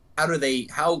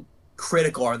how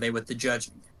critical are they with the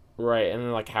judging? Right,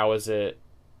 and then how is it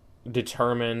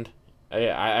determined?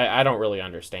 I don't really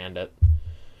understand it.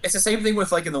 It's the same thing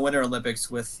with in the Winter Olympics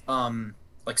with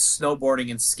snowboarding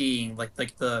and skiing, with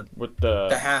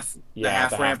the half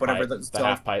ramp, whatever the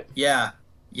half pipe. Yeah.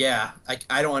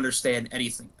 I don't understand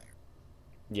anything there.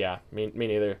 Yeah, me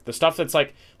neither. The stuff that's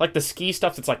like the ski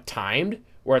stuff that's timed,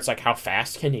 where it's how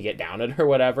fast can you get down it or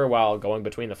whatever while going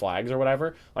between the flags or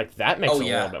whatever. That makes a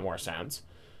little bit more sense.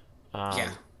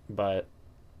 But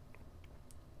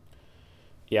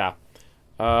yeah,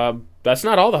 that's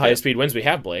not all the high speed wins we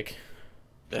have, Blake.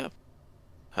 Yeah,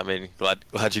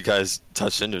 glad you guys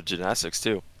touched into gymnastics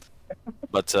too.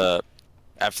 But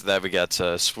after that, we got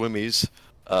swimmies.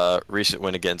 Recent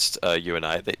win against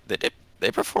UNI.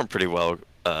 They performed pretty well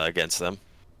against them.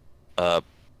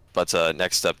 But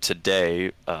next up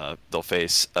today, they'll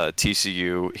face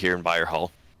TCU here in Bayer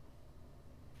Hall.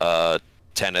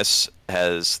 Tennis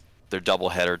has their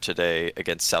doubleheader today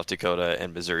against South Dakota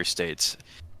and Missouri State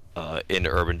in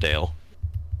Urbandale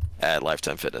at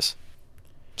Lifetime Fitness.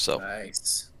 So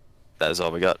nice. That is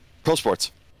all we got. Pro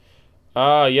sports.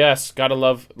 Yes, gotta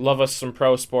love us some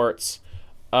pro sports.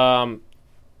 Green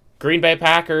Bay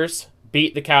Packers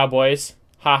beat the Cowboys.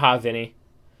 Haha, Vinny.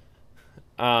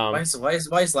 Why is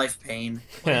life pain?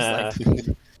 Why is life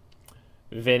pain?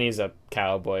 Vinny's a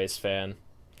Cowboys fan.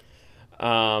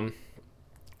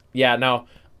 Yeah, no,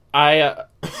 I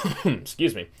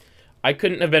excuse me. I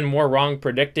couldn't have been more wrong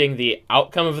predicting the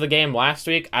outcome of the game last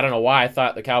week. I don't know why I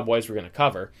thought the Cowboys were going to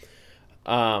cover.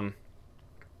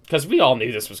 Because we all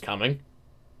knew this was coming.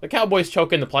 The Cowboys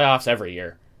choke in the playoffs every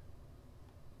year.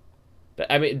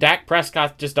 I mean, Dak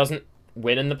Prescott just doesn't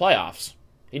win in the playoffs.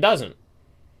 He doesn't.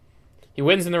 He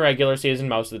wins in the regular season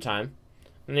most of the time.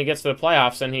 And he gets to the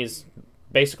playoffs and he's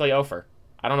basically over.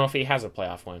 I don't know if he has a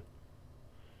playoff win.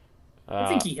 I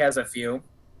think he has a few.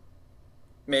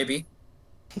 Maybe.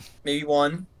 Maybe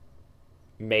one.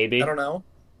 Maybe. I don't know.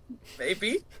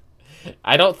 Maybe.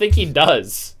 I don't think he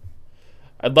does.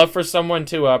 I'd love for someone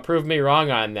to prove me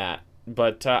wrong on that,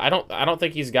 but I don't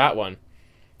think he's got one.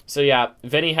 So yeah,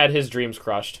 Vinny had his dreams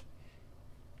crushed.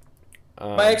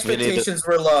 My expectations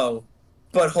were low,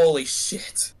 but holy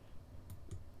shit.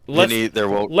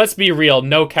 Let's be real.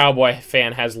 No Cowboy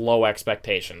fan has low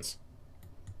expectations.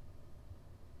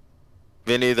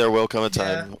 Vinny, there will come a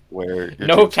time where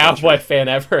no Cowboy fan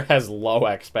ever has low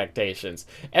expectations.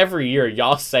 Every year,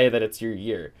 y'all say that it's your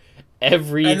year. And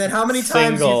then how many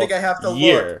times do you think I have to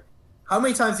year. look? How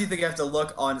many times do you think I have to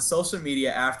look on social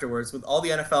media afterwards with all the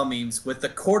NFL memes with the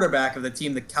quarterback of the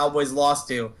team the Cowboys lost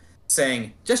to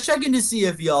saying, "Just checking to see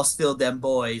if y'all still them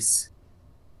boys."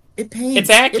 It pains.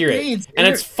 It's accurate, and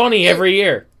it's funny every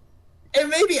year. It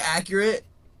may be accurate,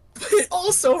 but it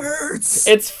also hurts.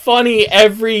 It's funny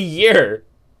every year.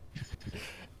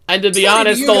 And to be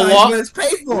honest, the longer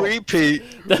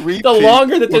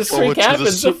that this streak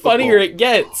happens, the funnier it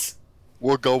gets.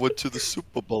 We're going to the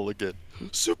Super Bowl again.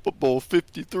 Super Bowl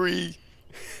 53.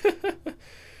 And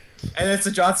it's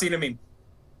a John Cena meme.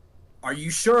 Are you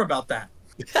sure about that?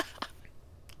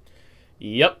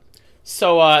 Yep.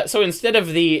 So instead of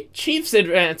the Chiefs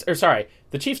the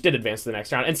Chiefs did advance to the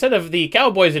next round. Instead of the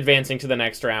Cowboys advancing to the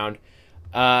next round,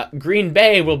 Green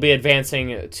Bay will be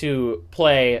advancing to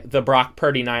play the Brock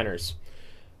Purdy Niners.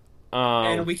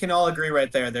 And we can all agree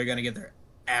right there, they're going to get their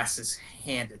asses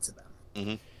handed to them.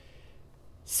 Mm-hmm.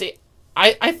 See,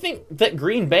 I think that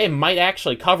Green Bay might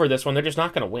actually cover this one. They're just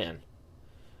not going to win.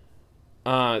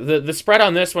 The spread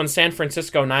on this one, San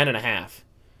Francisco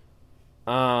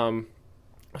 9.5.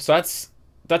 So that's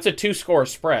a 2-score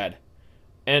spread.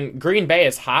 And Green Bay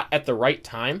is hot at the right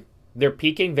time. They're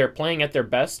peaking. They're playing at their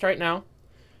best right now.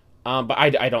 But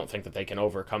I don't think that they can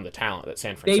overcome the talent that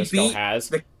San Francisco has.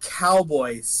 The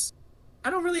Cowboys. I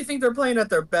don't really think they're playing at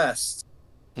their best.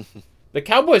 The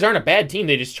Cowboys aren't a bad team.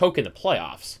 They just choke in the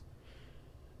playoffs.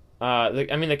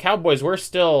 The Cowboys were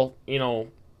still,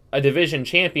 a division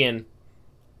champion,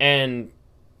 and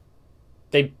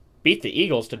they beat the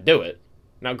Eagles to do it.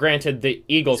 Now, granted, the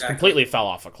Eagles completely fell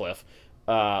off a cliff,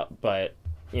 but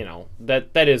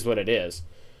that is what it is.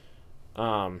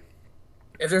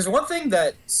 If there's one thing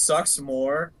that sucks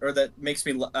more, or that makes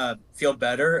me feel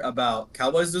better about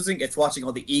Cowboys losing, it's watching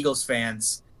all the Eagles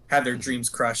fans have their dreams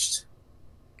crushed.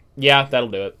 Yeah, that'll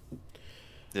do it.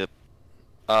 Yep.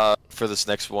 For this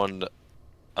next one,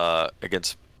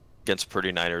 against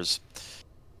Purdy Niners,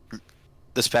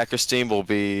 this Packers team will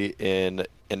be in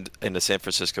the San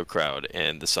Francisco crowd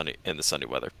in the sunny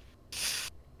weather.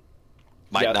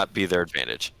 Might not be their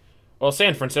advantage. Well,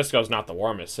 San Francisco's not the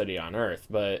warmest city on earth,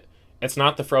 but it's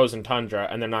not the frozen tundra,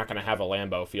 and they're not going to have a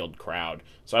Lambeau Field crowd.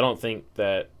 So I don't think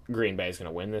that Green Bay is going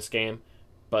to win this game.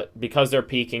 But because they're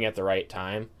peaking at the right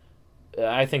time,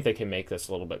 I think they can make this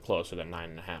a little bit closer than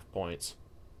 9.5 points.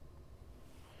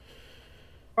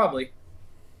 Probably.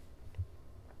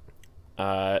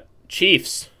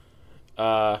 Chiefs.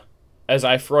 As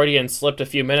I Freudian slipped a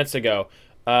few minutes ago,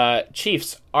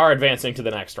 Chiefs are advancing to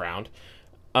the next round.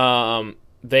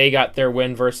 They got their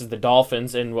win versus the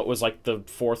Dolphins in what was like the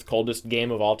 4th coldest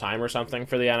game of all time or something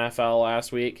for the NFL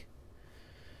last week.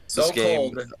 So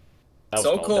cold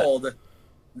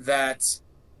that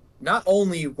not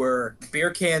only were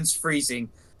beer cans freezing,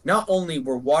 not only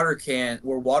were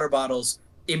water bottles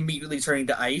immediately turning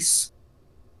to ice,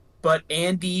 but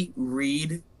Andy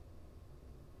Reid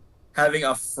having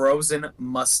a frozen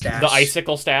mustache. The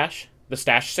icicle stash? The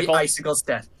stash-sicle? The icicle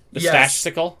stash. The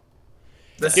stash-sicle?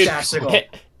 The stash-sicle.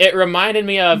 It reminded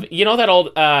me of, that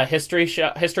old History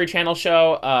Channel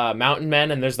show, Mountain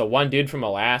Men, and there's the one dude from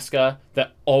Alaska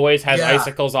that always has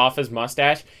icicles off his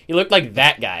mustache. He looked like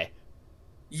that guy.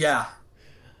 Yeah.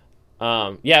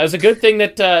 It was a good thing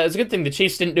that the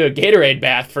Chiefs didn't do a Gatorade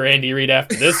bath for Andy Reid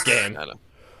after this game. I know.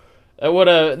 It would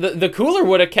have the cooler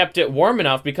would have kept it warm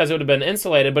enough because it would have been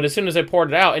insulated. But as soon as they poured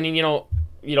it out, and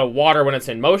water when it's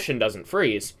in motion doesn't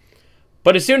freeze.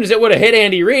 But as soon as it would have hit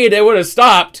Andy Reid, it would have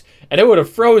stopped and it would have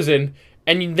frozen,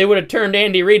 and they would have turned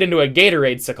Andy Reid into a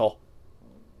Gatorade sickle.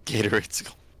 Gatorade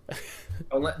sickle.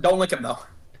 Don't lick him though.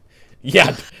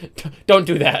 Yeah, don't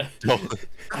do that.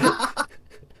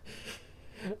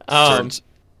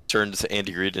 Turns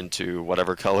Andy Reid into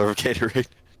whatever color of Gatorade.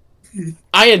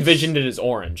 I envisioned it as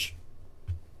orange.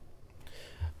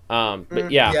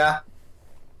 But yeah.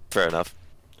 Fair enough.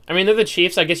 I mean, they're the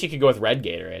Chiefs. I guess you could go with red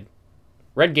Gatorade.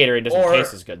 Red Gatorade doesn't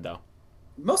taste as good, though.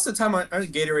 Most of the time,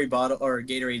 aren't Gatorade bottle or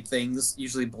Gatorade things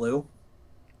usually blue?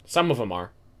 Some of them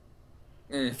are.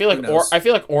 I feel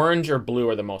like orange or blue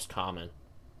are the most common.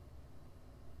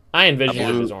 I envision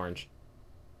it as orange.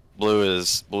 Blue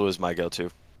is my go-to.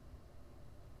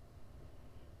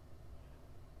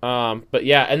 But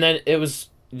yeah, and then it was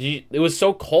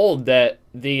so cold that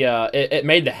it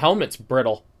made the helmets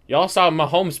brittle. Y'all saw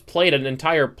Mahomes played an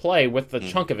entire play with the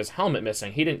chunk of his helmet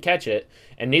missing. He didn't catch it,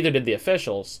 and neither did the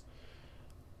officials.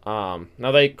 Now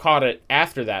they caught it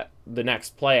after that, the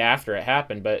next play after it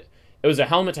happened, but it was a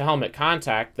helmet-to-helmet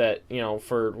contact that,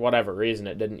 for whatever reason,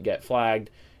 it didn't get flagged.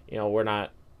 We're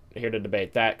not here to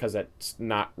debate that because that's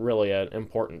not really an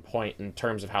important point in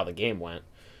terms of how the game went.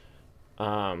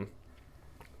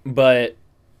 But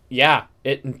yeah,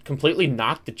 it completely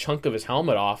knocked the chunk of his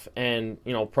helmet off, and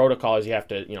protocol is you have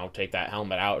to take that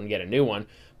helmet out and get a new one.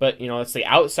 But it's the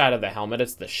outside of the helmet,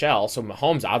 it's the shell, so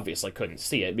Mahomes obviously couldn't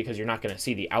see it because you're not going to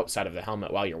see the outside of the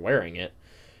helmet while you're wearing it.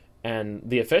 And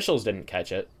the officials didn't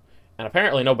catch it, and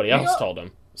apparently nobody else told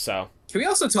him. So can we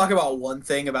also talk about one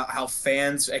thing about how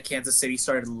fans at Kansas City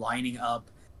started lining up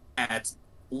at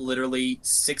literally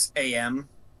 6 a.m.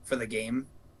 for the game?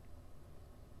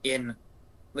 I'm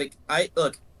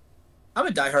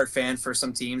a diehard fan for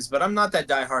some teams, but I'm not that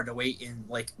diehard to wait in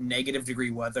negative degree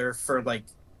weather for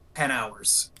 10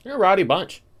 hours. You're a rowdy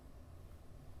bunch.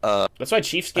 That's why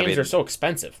Chiefs games are so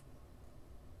expensive.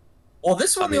 Well,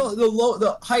 this one,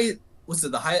 the high was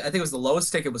it the high? I think it was the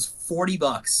lowest ticket was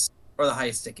 $40, or the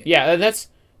highest ticket. Yeah, that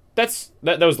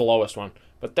was the lowest one.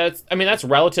 But that's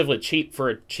relatively cheap for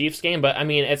a Chiefs game. But I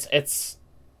mean, it's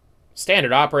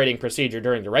standard operating procedure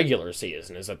during the regular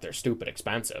season is that they're stupid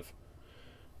expensive.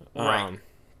 Right.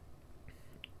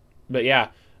 But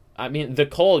yeah, I mean, the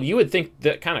cold, you would think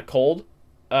that kind of cold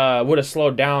would have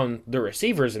slowed down the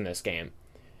receivers in this game.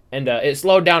 And it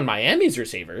slowed down Miami's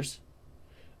receivers.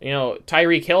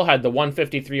 Tyreek Hill had the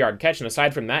 153-yard catch, and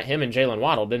aside from that, him and Jalen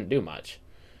Waddle didn't do much.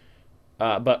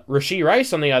 But Rashee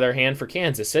Rice, on the other hand, for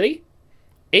Kansas City,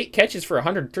 8 catches for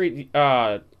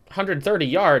 130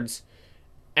 yards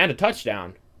and a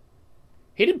touchdown.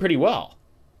 He did pretty well.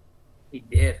 He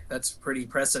did. That's pretty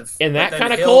impressive. In that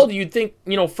kind of cold, you'd think,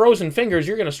 frozen fingers,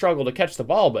 you're going to struggle to catch the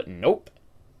ball, but nope.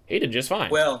 He did just fine.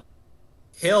 Well,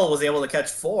 Hill was able to catch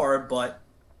 4, but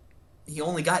he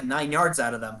only got 9 yards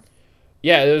out of them.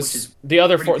 Yeah, it was the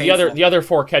other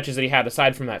 4 catches that he had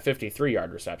aside from that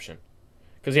 53-yard reception,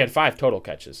 because he had 5 total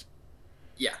catches.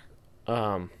 Yeah.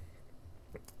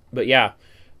 But yeah,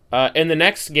 in the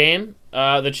next game,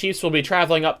 the Chiefs will be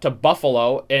traveling up to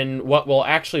Buffalo in what will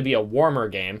actually be a warmer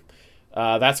game.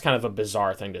 That's kind of a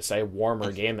bizarre thing to say,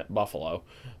 warmer game at Buffalo.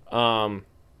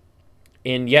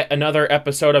 In yet another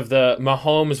episode of the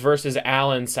Mahomes versus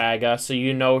Allen saga, so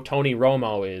Tony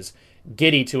Romo is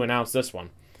giddy to announce this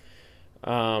one.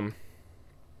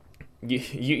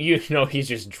 He's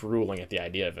just drooling at the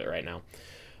idea of it right now.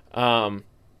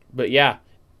 But yeah,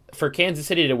 for Kansas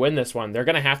City to win this one, they're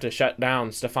going to have to shut down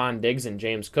Stephon Diggs and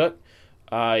James Cook.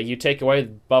 You take away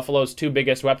Buffalo's 2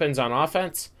 biggest weapons on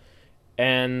offense,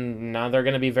 and now they're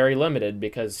going to be very limited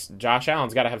because Josh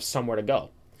Allen's got to have somewhere to go.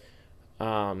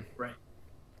 Right.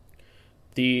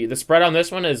 The spread on this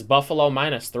one is Buffalo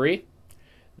 -3.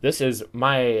 This is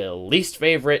my least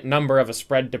favorite number of a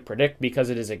spread to predict because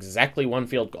it is exactly 1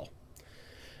 field goal.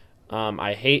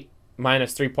 I hate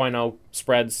 -3.0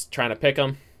 spreads trying to pick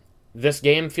them. This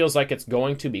game feels like it's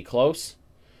going to be close.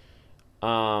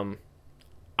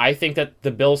 I think that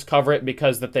the Bills cover it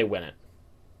because that they win it.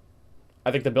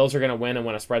 I think the Bills are going to win, and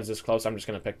when a spread's this close, I'm just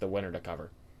going to pick the winner to cover.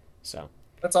 So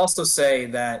let's also say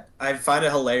that I find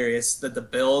it hilarious that the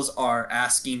Bills are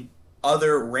asking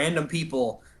other random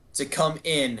people to come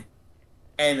in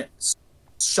and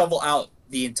shovel out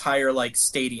the entire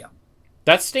stadium.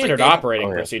 That's standard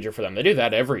operating procedure for them. They do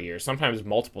that every year, sometimes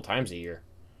multiple times a year.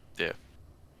 Yeah.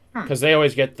 Because they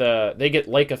always get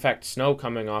lake effect snow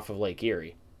coming off of Lake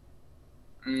Erie.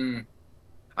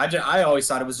 I always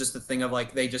thought it was just a thing of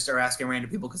they just are asking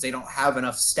random people because they don't have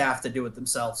enough staff to do it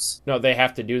themselves. No, they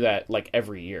have to do that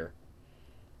every year.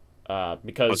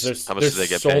 Because there's so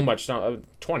paid? much snow.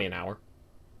 $20 an hour.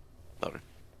 Okay.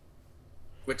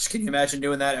 Which, can you imagine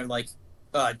doing that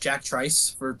at Jack Trice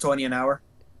for $20 an hour?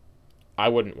 I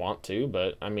wouldn't want to,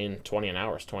 but I mean, $20 an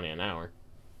hour is $20 an hour.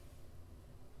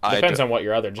 Depends on what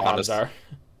your other jobs are.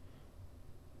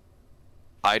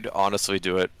 I'd honestly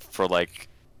do it for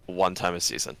 1 time a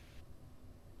season.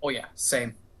 Oh yeah,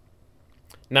 same.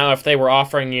 Now, if they were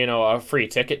offering a free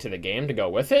ticket to the game to go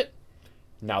with it,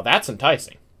 now that's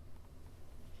enticing.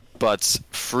 But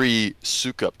free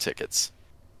souk-up tickets.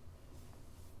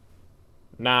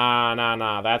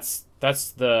 Nah. That's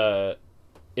the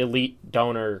elite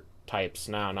donor types.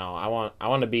 No. I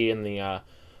want to be in the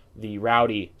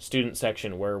rowdy student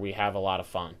section where we have a lot of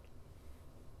fun.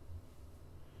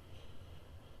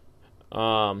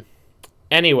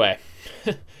 Anyway,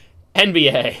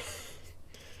 NBA.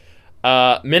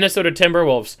 Minnesota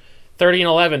Timberwolves,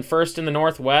 30-11, first in the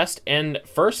Northwest and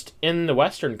first in the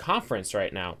Western Conference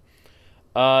right now.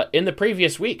 In the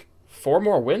previous week, 4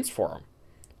 more wins for them.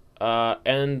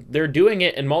 And they're doing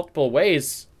it in multiple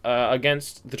ways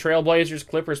against the Trailblazers,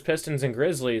 Clippers, Pistons, and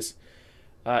Grizzlies.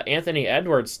 Anthony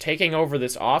Edwards taking over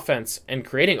this offense and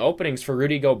creating openings for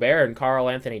Rudy Gobert and Karl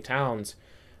Anthony Towns.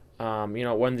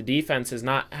 When the defense is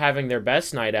not having their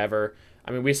best night ever. I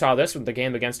mean, we saw this with the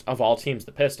game against, of all teams,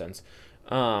 the Pistons.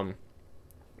 But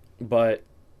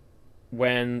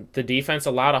when the defense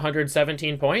allowed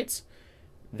 117 points,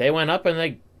 they went up and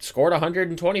they scored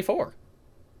 124.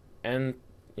 And,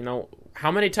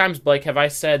 how many times, Blake, have I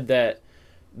said that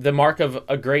the mark of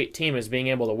a great team is being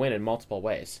able to win in multiple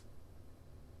ways?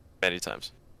 Many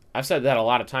times. I've said that a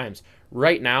lot of times.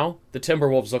 Right now, the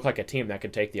Timberwolves look like a team that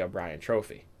could take the O'Brien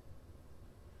Trophy.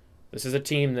 This is a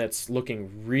team that's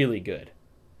looking really good.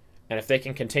 And if they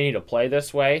can continue to play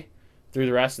this way through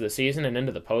the rest of the season and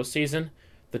into the postseason,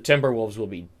 the Timberwolves will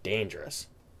be dangerous.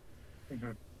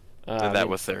 Mm-hmm. And that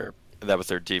with their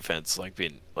defense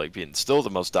being still the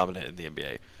most dominant in the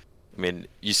NBA. I mean,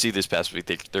 you see this past week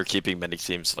they're keeping many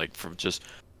teams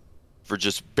for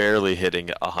just barely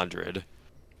hitting 100,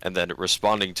 and then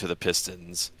responding to the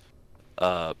Pistons,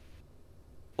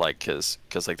 because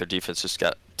their defense just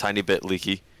got a tiny bit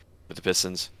leaky with the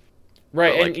Pistons.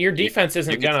 Right, and your defense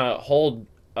isn't gonna hold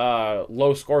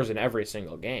low scores in every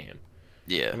single game.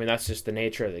 Yeah, I mean that's just the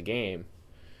nature of the game.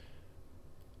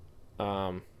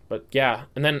 But yeah,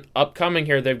 and then upcoming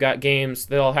here, they've got games.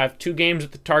 They'll have 2 games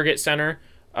at the Target Center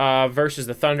versus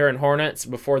the Thunder and Hornets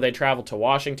before they travel to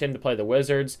Washington to play the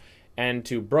Wizards and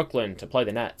to Brooklyn to play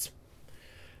the Nets.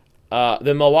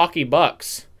 The Milwaukee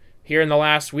Bucks, here in the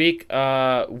last week,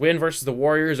 win versus the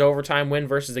Warriors, overtime win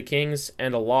versus the Kings,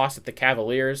 and a loss at the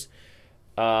Cavaliers.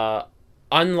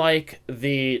 Unlike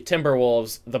the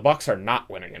Timberwolves, the Bucks are not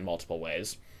winning in multiple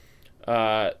ways.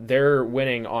 They're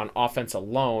winning on offense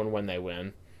alone when they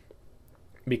win,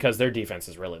 because their defense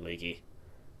is really leaky.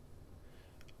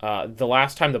 The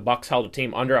last time the Bucks held a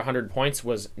team under 100 points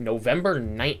was November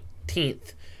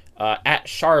 19th at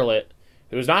Charlotte,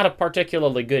 who's not a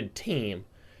particularly good team,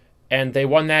 and they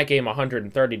won that game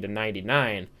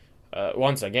 130-99.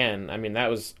 Once again, I mean, that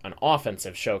was an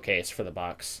offensive showcase for the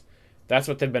Bucks. That's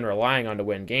what they've been relying on to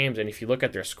win games, and if you look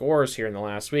at their scores here in the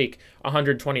last week,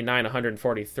 129,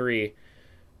 143,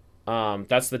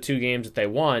 that's the 2 games that they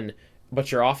won,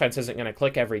 but your offense isn't going to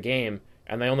click every game,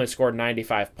 and they only scored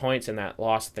 95 points in that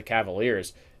loss at the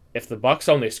Cavaliers. If the Bucks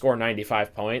only score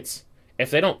 95 points,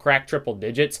 if they don't crack triple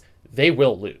digits, they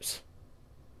will lose,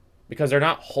 because they're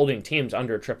not holding teams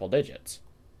under triple digits.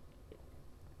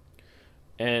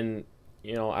 And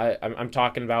I'm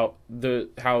talking about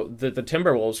how the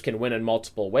Timberwolves can win in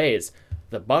multiple ways.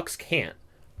 The Bucks can't.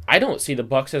 I don't see the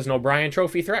Bucks as an O'Brien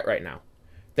Trophy threat right now.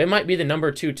 They might be the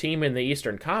number 2 team in the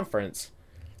Eastern Conference,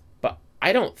 but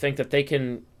I don't think that they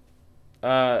can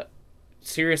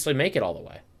seriously make it all the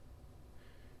way.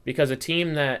 Because a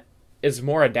team that is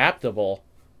more adaptable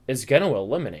is going to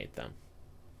eliminate them.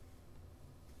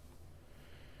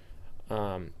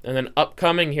 And then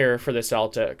upcoming here for the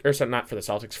Celtics, or not for the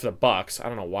Celtics, for the Bucks. I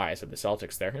don't know why I said the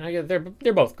Celtics there.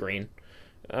 They're both green.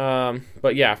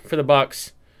 But yeah, for the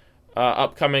Bucks,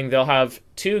 upcoming, they'll have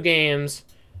 2 games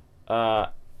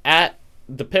at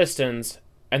the Pistons,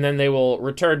 and then they will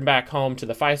return back home to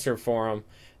the Fiserv Forum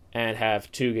and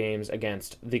have 2 games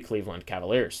against the Cleveland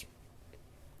Cavaliers.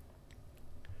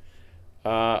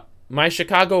 My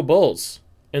Chicago Bulls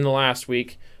in the last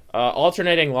week,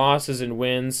 alternating losses and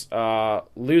wins,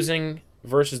 losing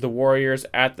versus the Warriors,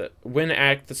 win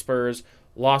at the Spurs,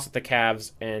 loss at the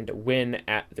Cavs, and win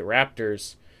at the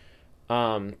Raptors.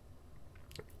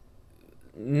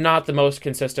 Not the most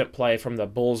consistent play from the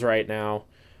Bulls right now.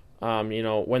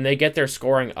 When they get their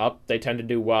scoring up, they tend to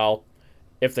do well.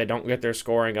 If they don't get their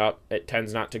scoring up, it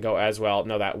tends not to go as well.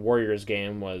 No, that Warriors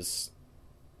game was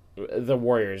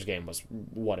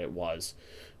what it was.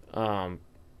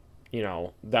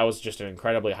 That was just an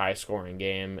incredibly high-scoring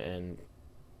game, and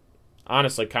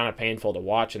honestly kind of painful to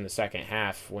watch in the second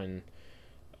half when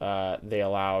they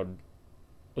allowed,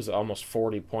 was it almost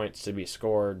 40 points to be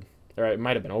scored, or it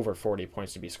might have been over 40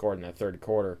 points to be scored in that third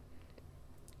quarter.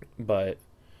 But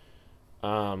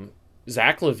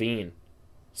Zach LaVine,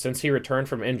 since he returned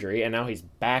from injury, and now he's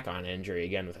back on injury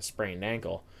again with a sprained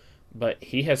ankle, but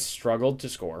he has struggled to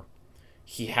score.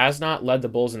 he has not led the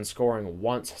Bulls in scoring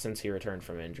once since he returned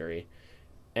from injury.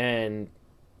 And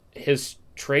his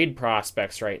trade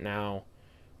prospects right now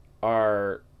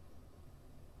are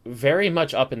very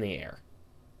much up in the air.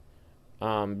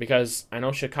 Because I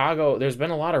know Chicago, there's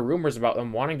been a lot of rumors about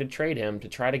them wanting to trade him to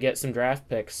try to get some draft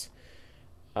picks,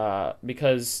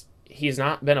 because he's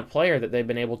not been a player that they've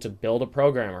been able to build a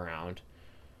program around.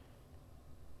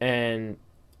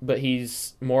 But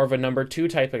he's more of a number 2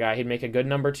 type of guy. He'd make a good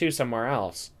number 2 somewhere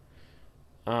else.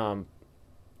 But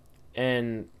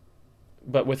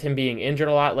with him being injured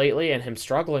a lot lately and him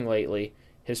struggling lately,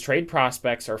 his trade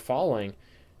prospects are falling.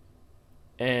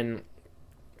 And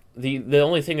the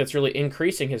only thing that's really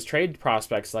increasing his trade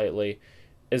prospects lately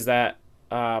is that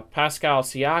Pascal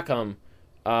Siakam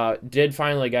did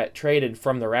finally get traded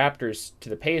from the Raptors to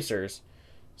the Pacers.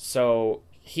 So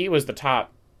he was the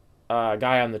top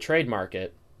guy on the trade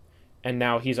market, and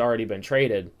now he's already been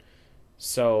traded.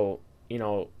 So,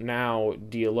 now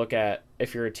do you look at,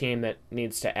 if you're a team that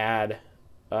needs to add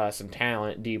some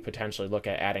talent, do you potentially look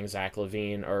at adding Zach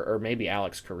LaVine or maybe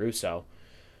Alex Caruso?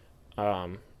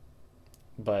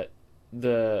 But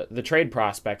the trade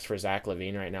prospects for Zach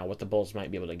LaVine right now, what the Bulls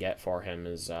might be able to get for him,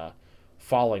 is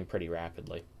falling pretty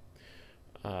rapidly.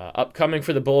 Upcoming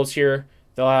for the Bulls here,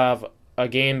 they'll have a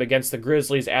game against the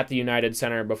Grizzlies at the United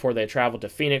Center before they travel to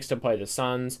Phoenix to play the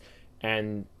Suns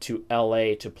and to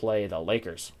LA to play the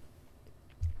Lakers.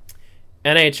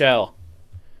 NHL,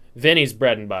 Vinny's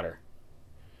bread and butter.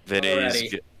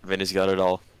 Vinny's got it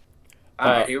all.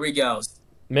 All right, here we go.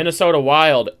 Minnesota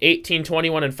Wild,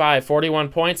 18-21-5, 41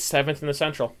 points, 7th in the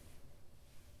Central.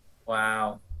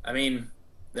 Wow. I mean,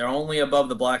 they're only above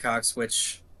the Blackhawks,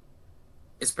 which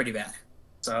is pretty bad.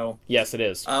 So yes, it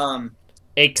is.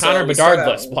 A Connor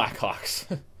Bedard-less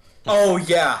Blackhawks. Oh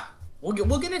yeah,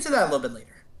 we'll get into that a little bit later.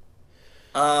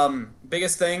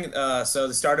 Biggest thing. So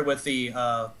they started with the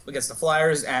against the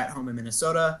Flyers at home in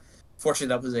Minnesota.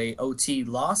 Fortunately, that was a OT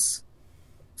loss.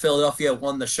 Philadelphia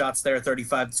won the shots there,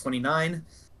 35-29,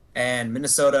 and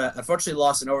Minnesota unfortunately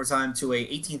lost in overtime to a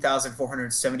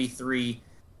 18,473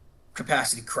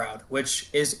 capacity crowd, which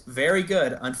is very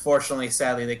good. Unfortunately,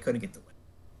 sadly, they couldn't get the win,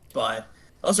 but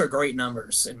those are great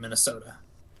numbers in Minnesota.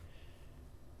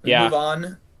 We move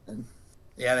on.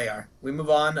 Yeah, they are. We move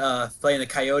on, playing the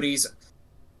Coyotes.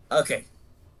 Okay.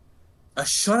 A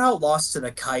shutout loss to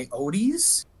the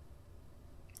Coyotes?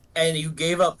 And you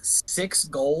gave up 6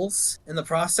 goals in the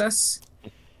process?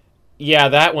 Yeah,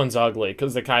 that one's ugly,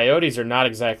 because the Coyotes are not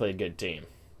exactly a good team.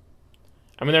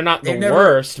 I mean, they're not the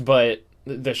worst, but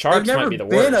the Sharks might be the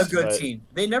worst. They've never been a good team.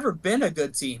 They've never been a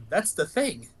good team. That's the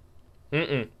thing.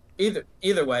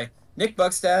 Either way, Nick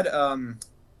Bukestad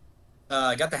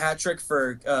got the hat trick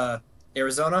for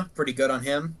Arizona. Pretty good on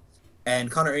him.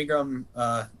 And Connor Ingram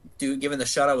given the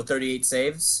shutout with 38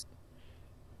 saves.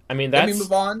 I mean, Let me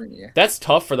move on. Yeah. That's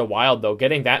tough for the Wild, though,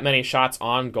 getting that many shots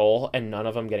on goal and none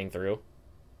of them getting through.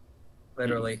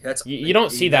 Literally. You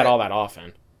don't see that all that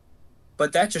often.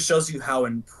 But that just shows you how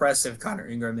impressive Connor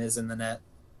Ingram is in the net.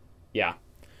 Yeah.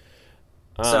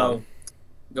 So,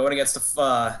 going against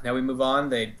now we move on.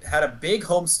 They had a big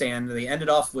homestand. They ended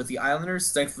off with the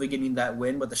Islanders, thankfully getting that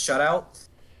win with the shutout.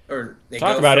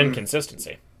 Talk about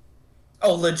inconsistency.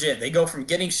 Oh, legit. They go from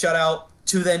getting shut out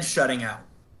to then shutting out.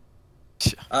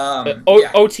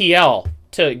 OTL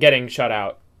to getting shut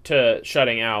out to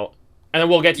shutting out. And then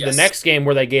we'll get to the next game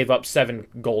where they gave up 7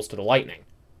 goals to the Lightning.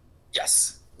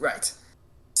 Yes, right.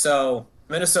 So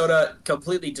Minnesota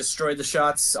completely destroyed the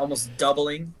shots, almost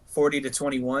doubling,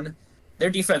 40-21. Their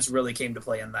defense really came to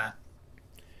play in that.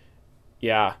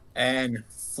 Yeah. And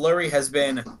Fleury has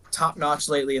been top-notch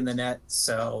lately in the net,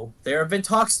 so there have been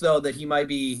talks, though, that he might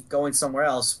be going somewhere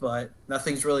else, but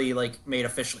nothing's really made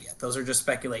official yet. Those are just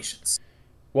speculations.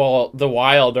 Well, the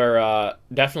Wild are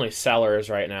definitely sellers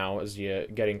right now as you're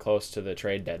getting close to the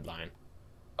trade deadline.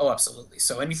 Oh, absolutely.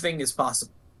 So anything is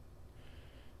possible.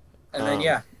 And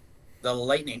then, the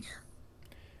Lightning.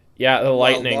 Yeah, the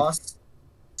Lightning. Lost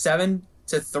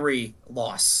 7-3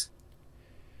 loss.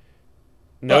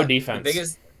 No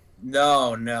defense.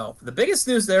 No. The biggest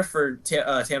news there for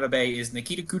Tampa Bay is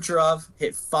Nikita Kucherov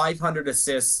hit 500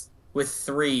 assists with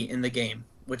 3 in the game,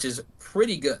 which is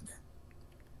pretty good.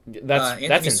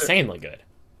 That's insanely good.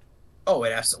 Oh,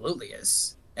 it absolutely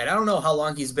is. And I don't know how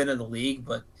long he's been in the league,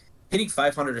 but hitting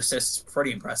 500 assists is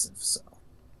pretty impressive. So,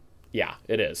 yeah,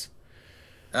 it is.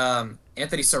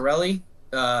 Anthony Cirelli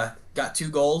got 2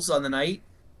 goals on the night,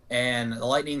 and the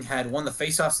Lightning had won the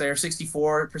faceoffs there,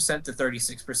 64% to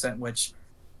 36%, which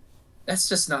that's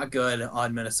just not good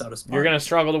on Minnesota's part. You're going to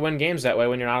struggle to win games that way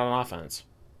when you're not on offense.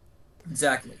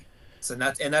 Exactly. So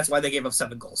that's why they gave up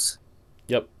 7 goals.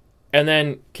 Yep. And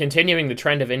then continuing the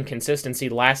trend of inconsistency,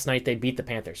 last night they beat the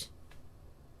Panthers.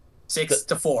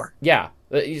 6-4. Yeah,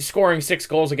 scoring 6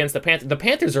 goals against the Panthers. The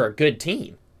Panthers are a good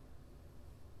team.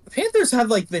 The Panthers have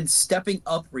been stepping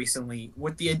up recently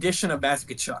with the addition of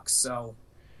Matthew Tkachuk. So,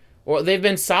 well, they've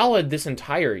been solid this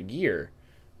entire year.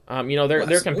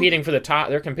 They're competing for the top.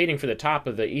 They're competing for the top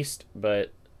of the East,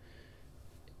 but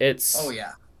it's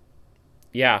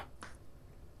yeah.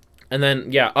 And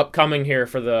then upcoming here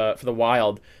for the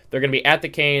Wild, they're going to be at the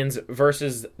Canes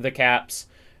versus the Caps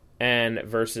and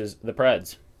versus the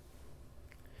Preds.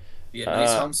 Be a nice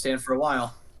homestand for a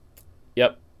while.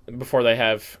 Yep, before they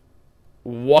have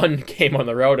one game on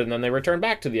the road and then they return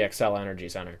back to the XL Energy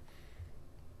Center.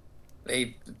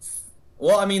 They've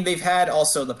had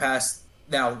also the past.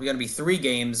 Now we're going to be 3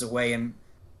 games away in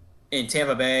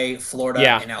Tampa Bay, Florida,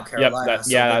 and now Carolina.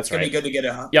 Yep, that's going to be good to get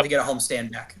a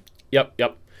homestand back.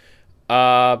 Yep.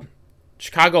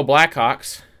 Chicago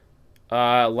Blackhawks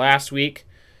last week,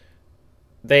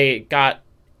 they got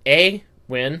a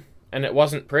win, and it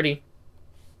wasn't pretty.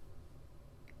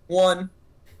 One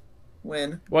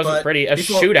win. Wasn't pretty. A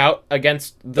shootout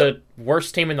against the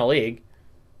worst team in the league.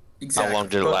 Exactly. How long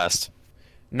did it last?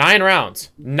 9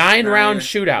 rounds. 9-round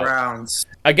shootout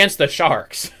against the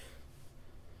Sharks.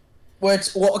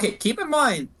 Keep in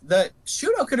mind, the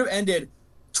shootout could have ended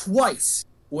twice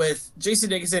with Jason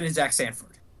Dickinson and Zach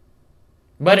Sanford.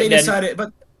 But they decided,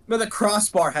 but the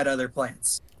crossbar had other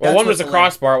plans. Well, one was the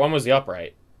crossbar, one was the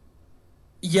upright.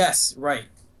 Yes, right.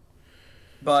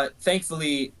 But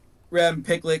thankfully, Rem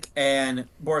Piklik and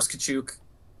Boris Tkachuk,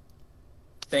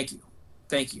 thank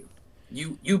you.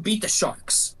 You beat the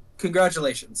Sharks.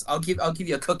 Congratulations. I'll give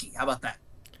you a cookie. How about that?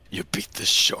 You beat the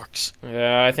Sharks.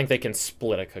 Yeah, I think they can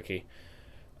split a cookie.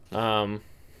 I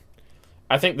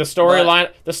think the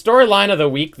storyline of the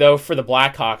week though for the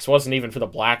Blackhawks wasn't even for the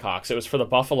Blackhawks. It was for the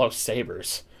Buffalo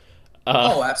Sabres.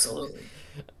 Absolutely.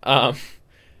 The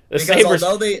Sabres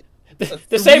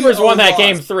won that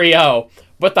game 3-0,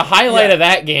 but the highlight of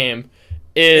that game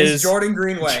is Jordan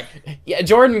Greenway. Yeah,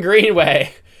 Jordan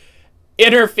Greenway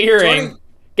interfering,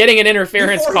 getting an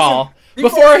interference call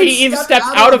before he even stepped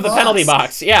out of the penalty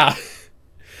box. Yeah.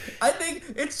 I think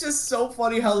it's just so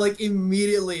funny how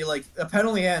immediately a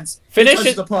penalty ends.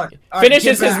 Finishes the puck.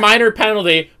 Finishes his minor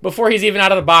penalty before he's even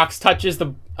out of the box. Touches it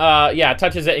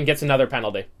and gets another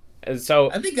penalty. And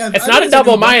so it's not a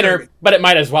double minor, but it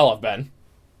might as well have been.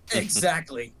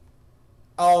 Exactly.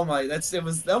 Oh my!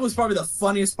 That was probably the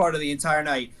funniest part of the entire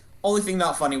night. Only thing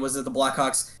not funny was that the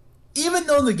Blackhawks, even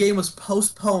though the game was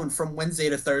postponed from Wednesday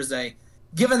to Thursday,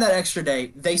 given that extra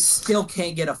day, they still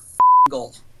can't get a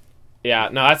goal. Yeah,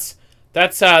 no,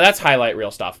 that's highlight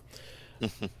reel stuff.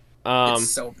 It's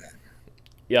so bad.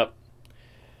 Yep.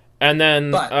 And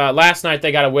then last night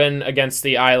they got a win against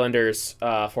the Islanders,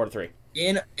 4-3.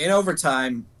 In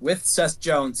overtime, with Seth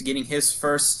Jones getting his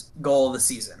first goal of the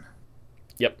season.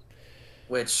 Yep.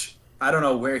 Which I don't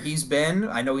know where he's been.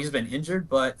 I know he's been injured,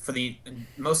 but for the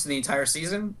most of the entire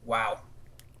season, wow.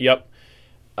 Yep.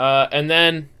 And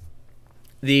then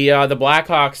the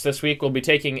Blackhawks this week will be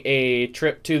taking a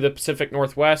trip to the Pacific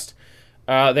Northwest.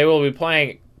 They will be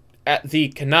playing at the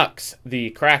Canucks, the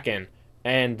Kraken,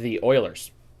 and the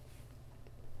Oilers.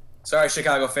 Sorry,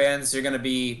 Chicago fans, you're going to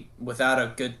be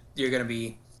you're going to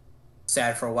be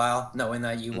sad for a while, knowing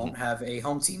that you won't have a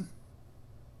home team.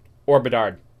 Or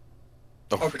Bedard.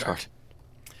 Bedard.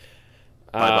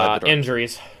 Bye, Bedard.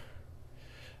 Injuries.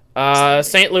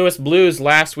 St. Louis Blues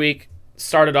last week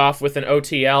started off with an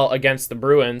OTL against the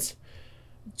Bruins.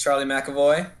 Charlie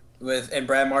McAvoy and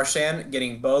Brad Marchand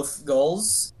getting both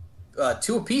goals,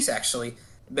 2 apiece actually.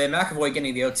 Ben McAvoy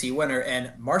getting the OT winner,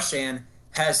 and Marchand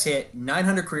has hit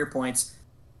 900 career points,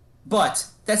 but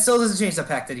that still doesn't change the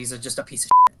fact that he's just a piece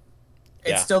of shit.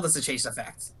 It still doesn't change the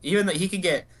fact. Even though he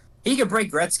could break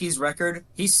Gretzky's record,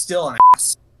 he's still an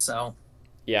ass. So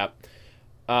yeah.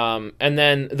 And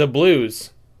then the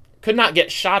Blues could not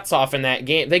get shots off in that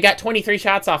game. They got 23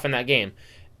 shots off in that game,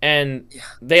 and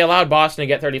they allowed Boston to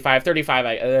get 35.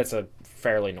 35, that's a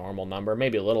fairly normal number,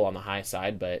 maybe a little on the high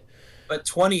side, but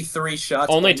 23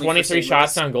 shots. Only 23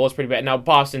 shots on goal is pretty bad. Now,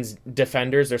 Boston's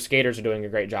defenders, their skaters are doing a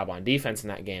great job on defense in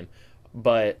that game,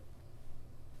 but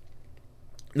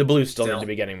the Blues still need to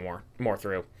be getting more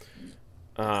through.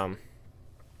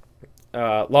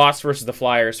 Loss versus the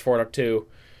Flyers, 4-2.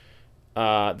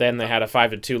 Then they had a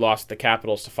 5-2 loss to the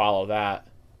Capitals to follow that.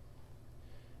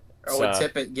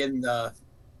 Tippett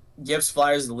gives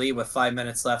Flyers the lead with 5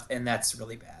 minutes left, and that's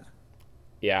really bad.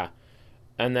 Yeah.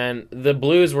 And then the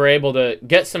Blues were able to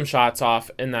get some shots off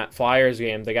in that Flyers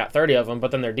game. They got 30 of them, but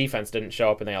then their defense didn't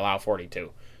show up, and they allowed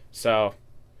 42. So,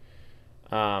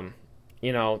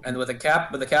 And with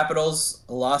the Capitals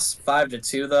lost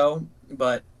 5-2 though,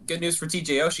 but good news for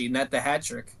TJ Oshie, net the hat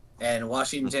trick, and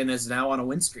Washington is now on a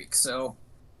win streak. So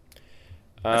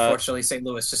unfortunately, St.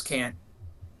 Louis just can't.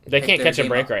 They can't catch a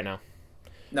break right now.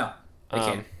 No, they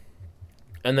can't.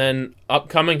 And then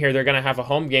upcoming here, they're going to have a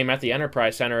home game at the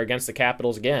Enterprise Center against the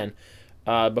Capitals again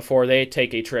before they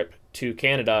take a trip to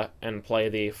Canada and play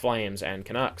the Flames and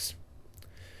Canucks.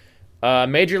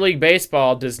 Major League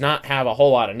Baseball does not have a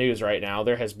whole lot of news right now.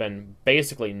 There has been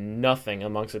basically nothing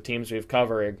amongst the teams we've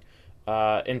covered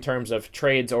in terms of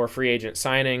trades or free agent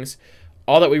signings.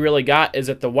 All that we really got is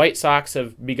that the White Sox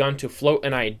have begun to float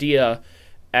an idea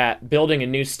at building a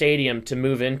new stadium to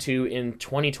move into in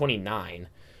 2029.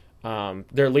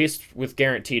 Their lease with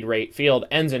Guaranteed Rate Field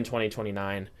ends in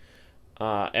 2029.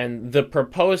 And the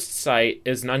proposed site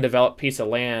is an undeveloped piece of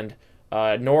land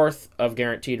north of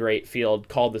Guaranteed Rate Field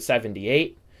called the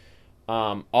 78.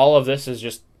 All of this is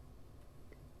just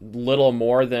little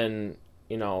more than,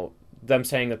 them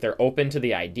saying that they're open to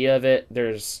the idea of it.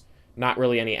 There's not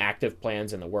really any active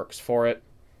plans in the works for it.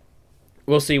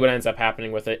 We'll see what ends up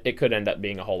happening with it. It could end up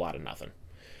being a whole lot of nothing.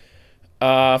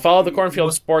 Follow the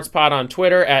Cornfield Sports Pod on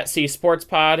Twitter at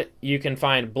CSportsPod. You can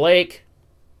find Blake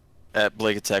at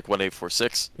Blake Attack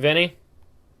 1846. Vinny?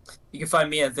 You can find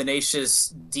me at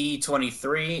Tenacious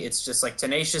D23. It's just like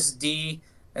Tenacious D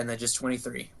and then just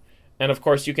 23. And of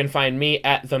course, you can find me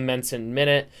at the Menson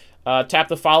Minute. Tap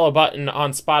the follow button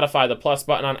on Spotify, the plus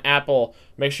button on Apple.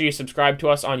 Make sure you subscribe to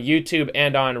us on YouTube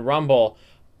and on Rumble.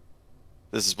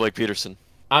 This is Blake Peterson.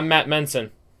 I'm Matt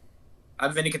Menson.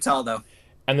 I'm Vinny Cataldo.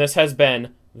 And this has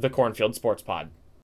been the Cornfield Sports Pod.